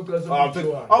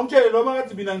awumtshele noma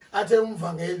ngathi mina athe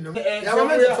umvangeli noma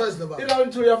yabamenza twice loba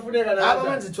i-round 2 yafuneka la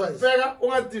abamenza twice feka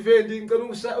ungadefend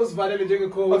ngicela usivalele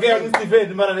njenge-coach okay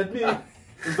angidefend mara let me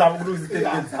uzama ukuluza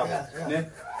i-statement sakho ne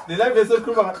le live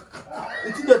esikhuluma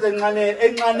ithi indoda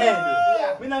encanele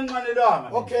mina ngicanelwanga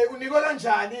okay unikwa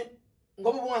kanjani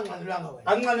ngoba bungancanelwanga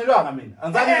wena angicanelwanga mina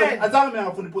azange mina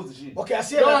ngafuna iposition okay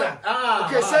asiyela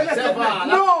okay sele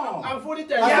no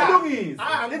angifuni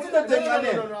ayalungisa lithi indoda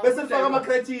encanele bese lifaka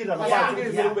ama-criteria ngaphansi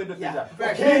ukuthi kube indoda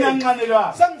enjani mina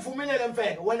ngicanelwanga sengivumelele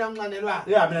mfeka wena uncanelwanga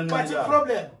mina ngicanelwanga but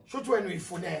problem shuthi wena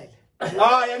uyifunele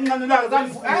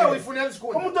yangicanelwanga uyifunela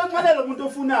isikhulu umuntu oncanele umuntu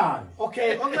ofunayo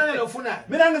okay oncanele ofunayo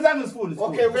mina ngizange sifune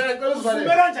okay usume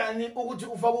kanjani ukuthi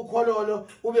ufaka ukhololo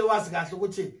ube wazi kahle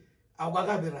ukuthi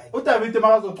awukakabi right uDavid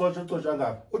makazoxoxa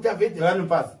ngapha uDavid ngani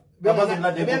mfazi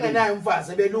bengenayo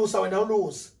umfazi ebelusa wena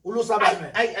ulusa abantu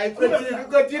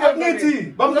ngithi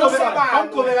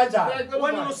bamgcobe kanjani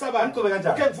wena ulusa abantu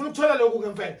okay ngifuna ukuthola lokhu ke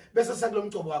mfela bese sakulo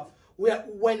mgcobo wakho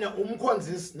wena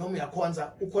umkhonzisi noma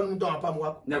uyakhonza ukhona umuntu ongaphambi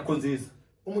kwakho niyakhonzisa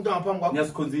umuntu ongaphambi kwakho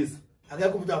niyasikhonzisa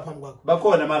akekho umuntu ongaphambi kwakho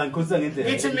bakhona mara ngikhonzisa ngendlela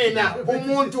ngithi mina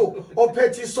umuntu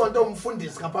ophethe isonto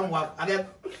umfundisi ngaphambi kwakho akekho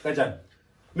kanjani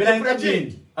mina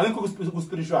ngiyadini angikho ku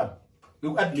spiritual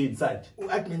ku-admin side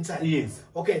u-admin side yes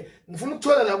okay ngifuna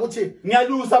ukuthola la ukuthi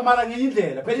ngiyalusa mara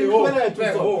ngenyindlela phela iqhubela yethu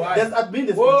there's admin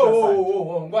the spiritual side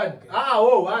ngwani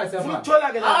ngifuna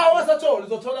ukuthola ke la wasathola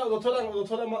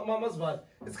uzothola mazivali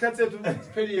isikhathi sethu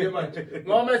siphelile manje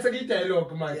ngoba mase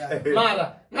kuyi-dialogue manje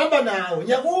mara ngihamba nawe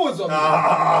ngiyakuzwa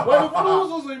wena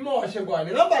ufuna uzuyimoshe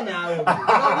ngwane ngihamba nawe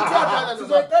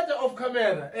sizoyiqeda off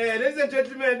camera ladies and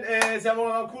gentlemen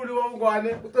siyabonga kakhulu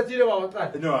ngwane ucethile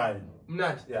baba no hayi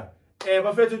mnandi yeah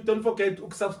bafethu don't forget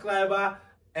ukusubscribe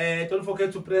don't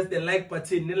forget to press the like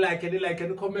button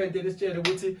ni comment nisitshele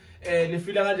ukuthi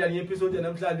nifila kanjani ngeepisode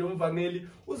namhlanje umvangeli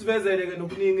usivezele ke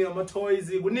nokuningi ama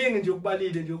toys kuningi nje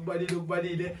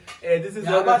ukubalile this is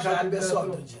abadlali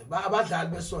besonto nje abadlali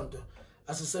besonto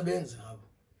asisebenzi ngabo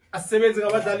asisebenzi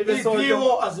ngabadlali besonto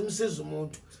iphiwo azimsiza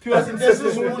umuntu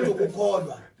asisebenzi umuntu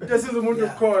ukukholwa intesiza umuntu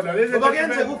ukukholwa ngoba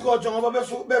kuyenzeka ukugcotshwa ngoba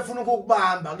befuna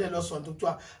ukukubamba kulelo sonto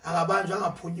kuthiwa akabanjwa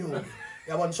angaphunyuki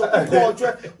yabona so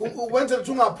ukugcotshwe ukwenzela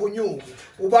ukuthi ungaphunyuki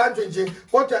ubanjwe nje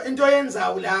kodwa into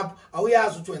yenzayo lapho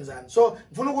awuyazi ukuthi wenzani so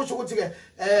ngifuna ukusho ukuthi ke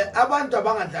abantu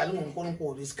abangadlali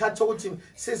ngoNkulunkulu isikhathi sokuthi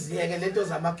siziyeke lento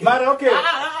zamagame mara okay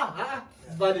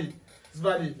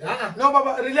Zvali. No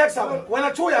baba relax up. When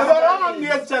a two ya.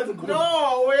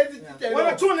 No, when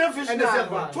a two never vision.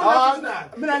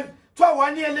 Mina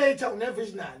 1 year later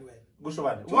unevisional wena. Kusho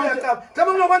bani?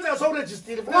 Kama unokwenza so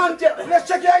register. Let's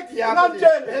check your ID yakho.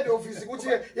 Head office ukuthi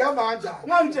yahamba kanjani.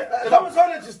 Ungangitshela. Kama so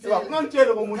register.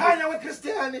 Ungangitshela ngomuntu. Khanya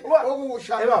weChristiani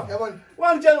okusha. Yabona.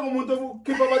 Ungangitshela ngomuntu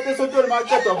okhipha abantu esontweni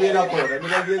maqedwa kuyela khona.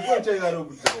 Mina ngiyekutshela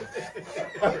lokhu.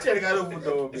 Ngitshela lokhu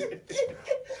muntu.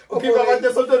 Ukhipha abantu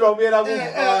esontweni wabuyela ku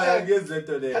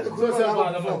ngezento leyo.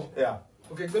 Yeah.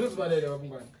 Okay, ngicela usibalele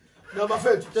babungane. No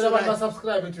bafethu, tshela abantu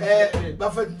ba-subscribe to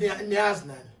bafethu niyazi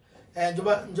nani.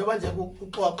 Njoba nje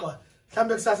uxoxwa.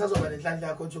 Mhlambe kusasa azoba nenhlanhla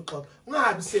yakho ukuthi uxoxa.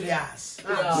 Ungabi serious.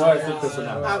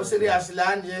 Ungabi serious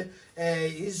la nje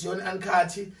iziyoni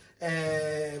Uncut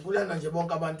kulana nje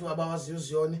bonke abantu abawaziyo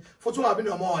iziyoni futhi ungabi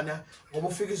nomona ngoba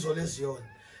ufika izolo eziyoni.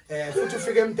 Futhi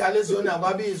ufike emdala eziyoni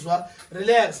akwabizwa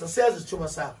relax siyazi isithuba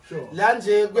sakho la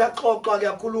nje kuyaxoxwa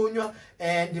kuyakhulunywa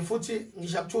and futhi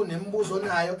ngisho kuthi unemibuzo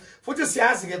nayo futhi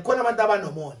siyazi ke khona abantu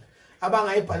abanomona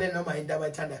abangayibhaleni noma into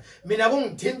abayithandayo mina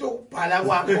kungithinta ukubhala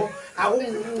kwakho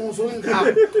akungizungikho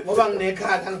ngoba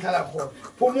nginekhaya ngikhala khona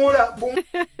phumula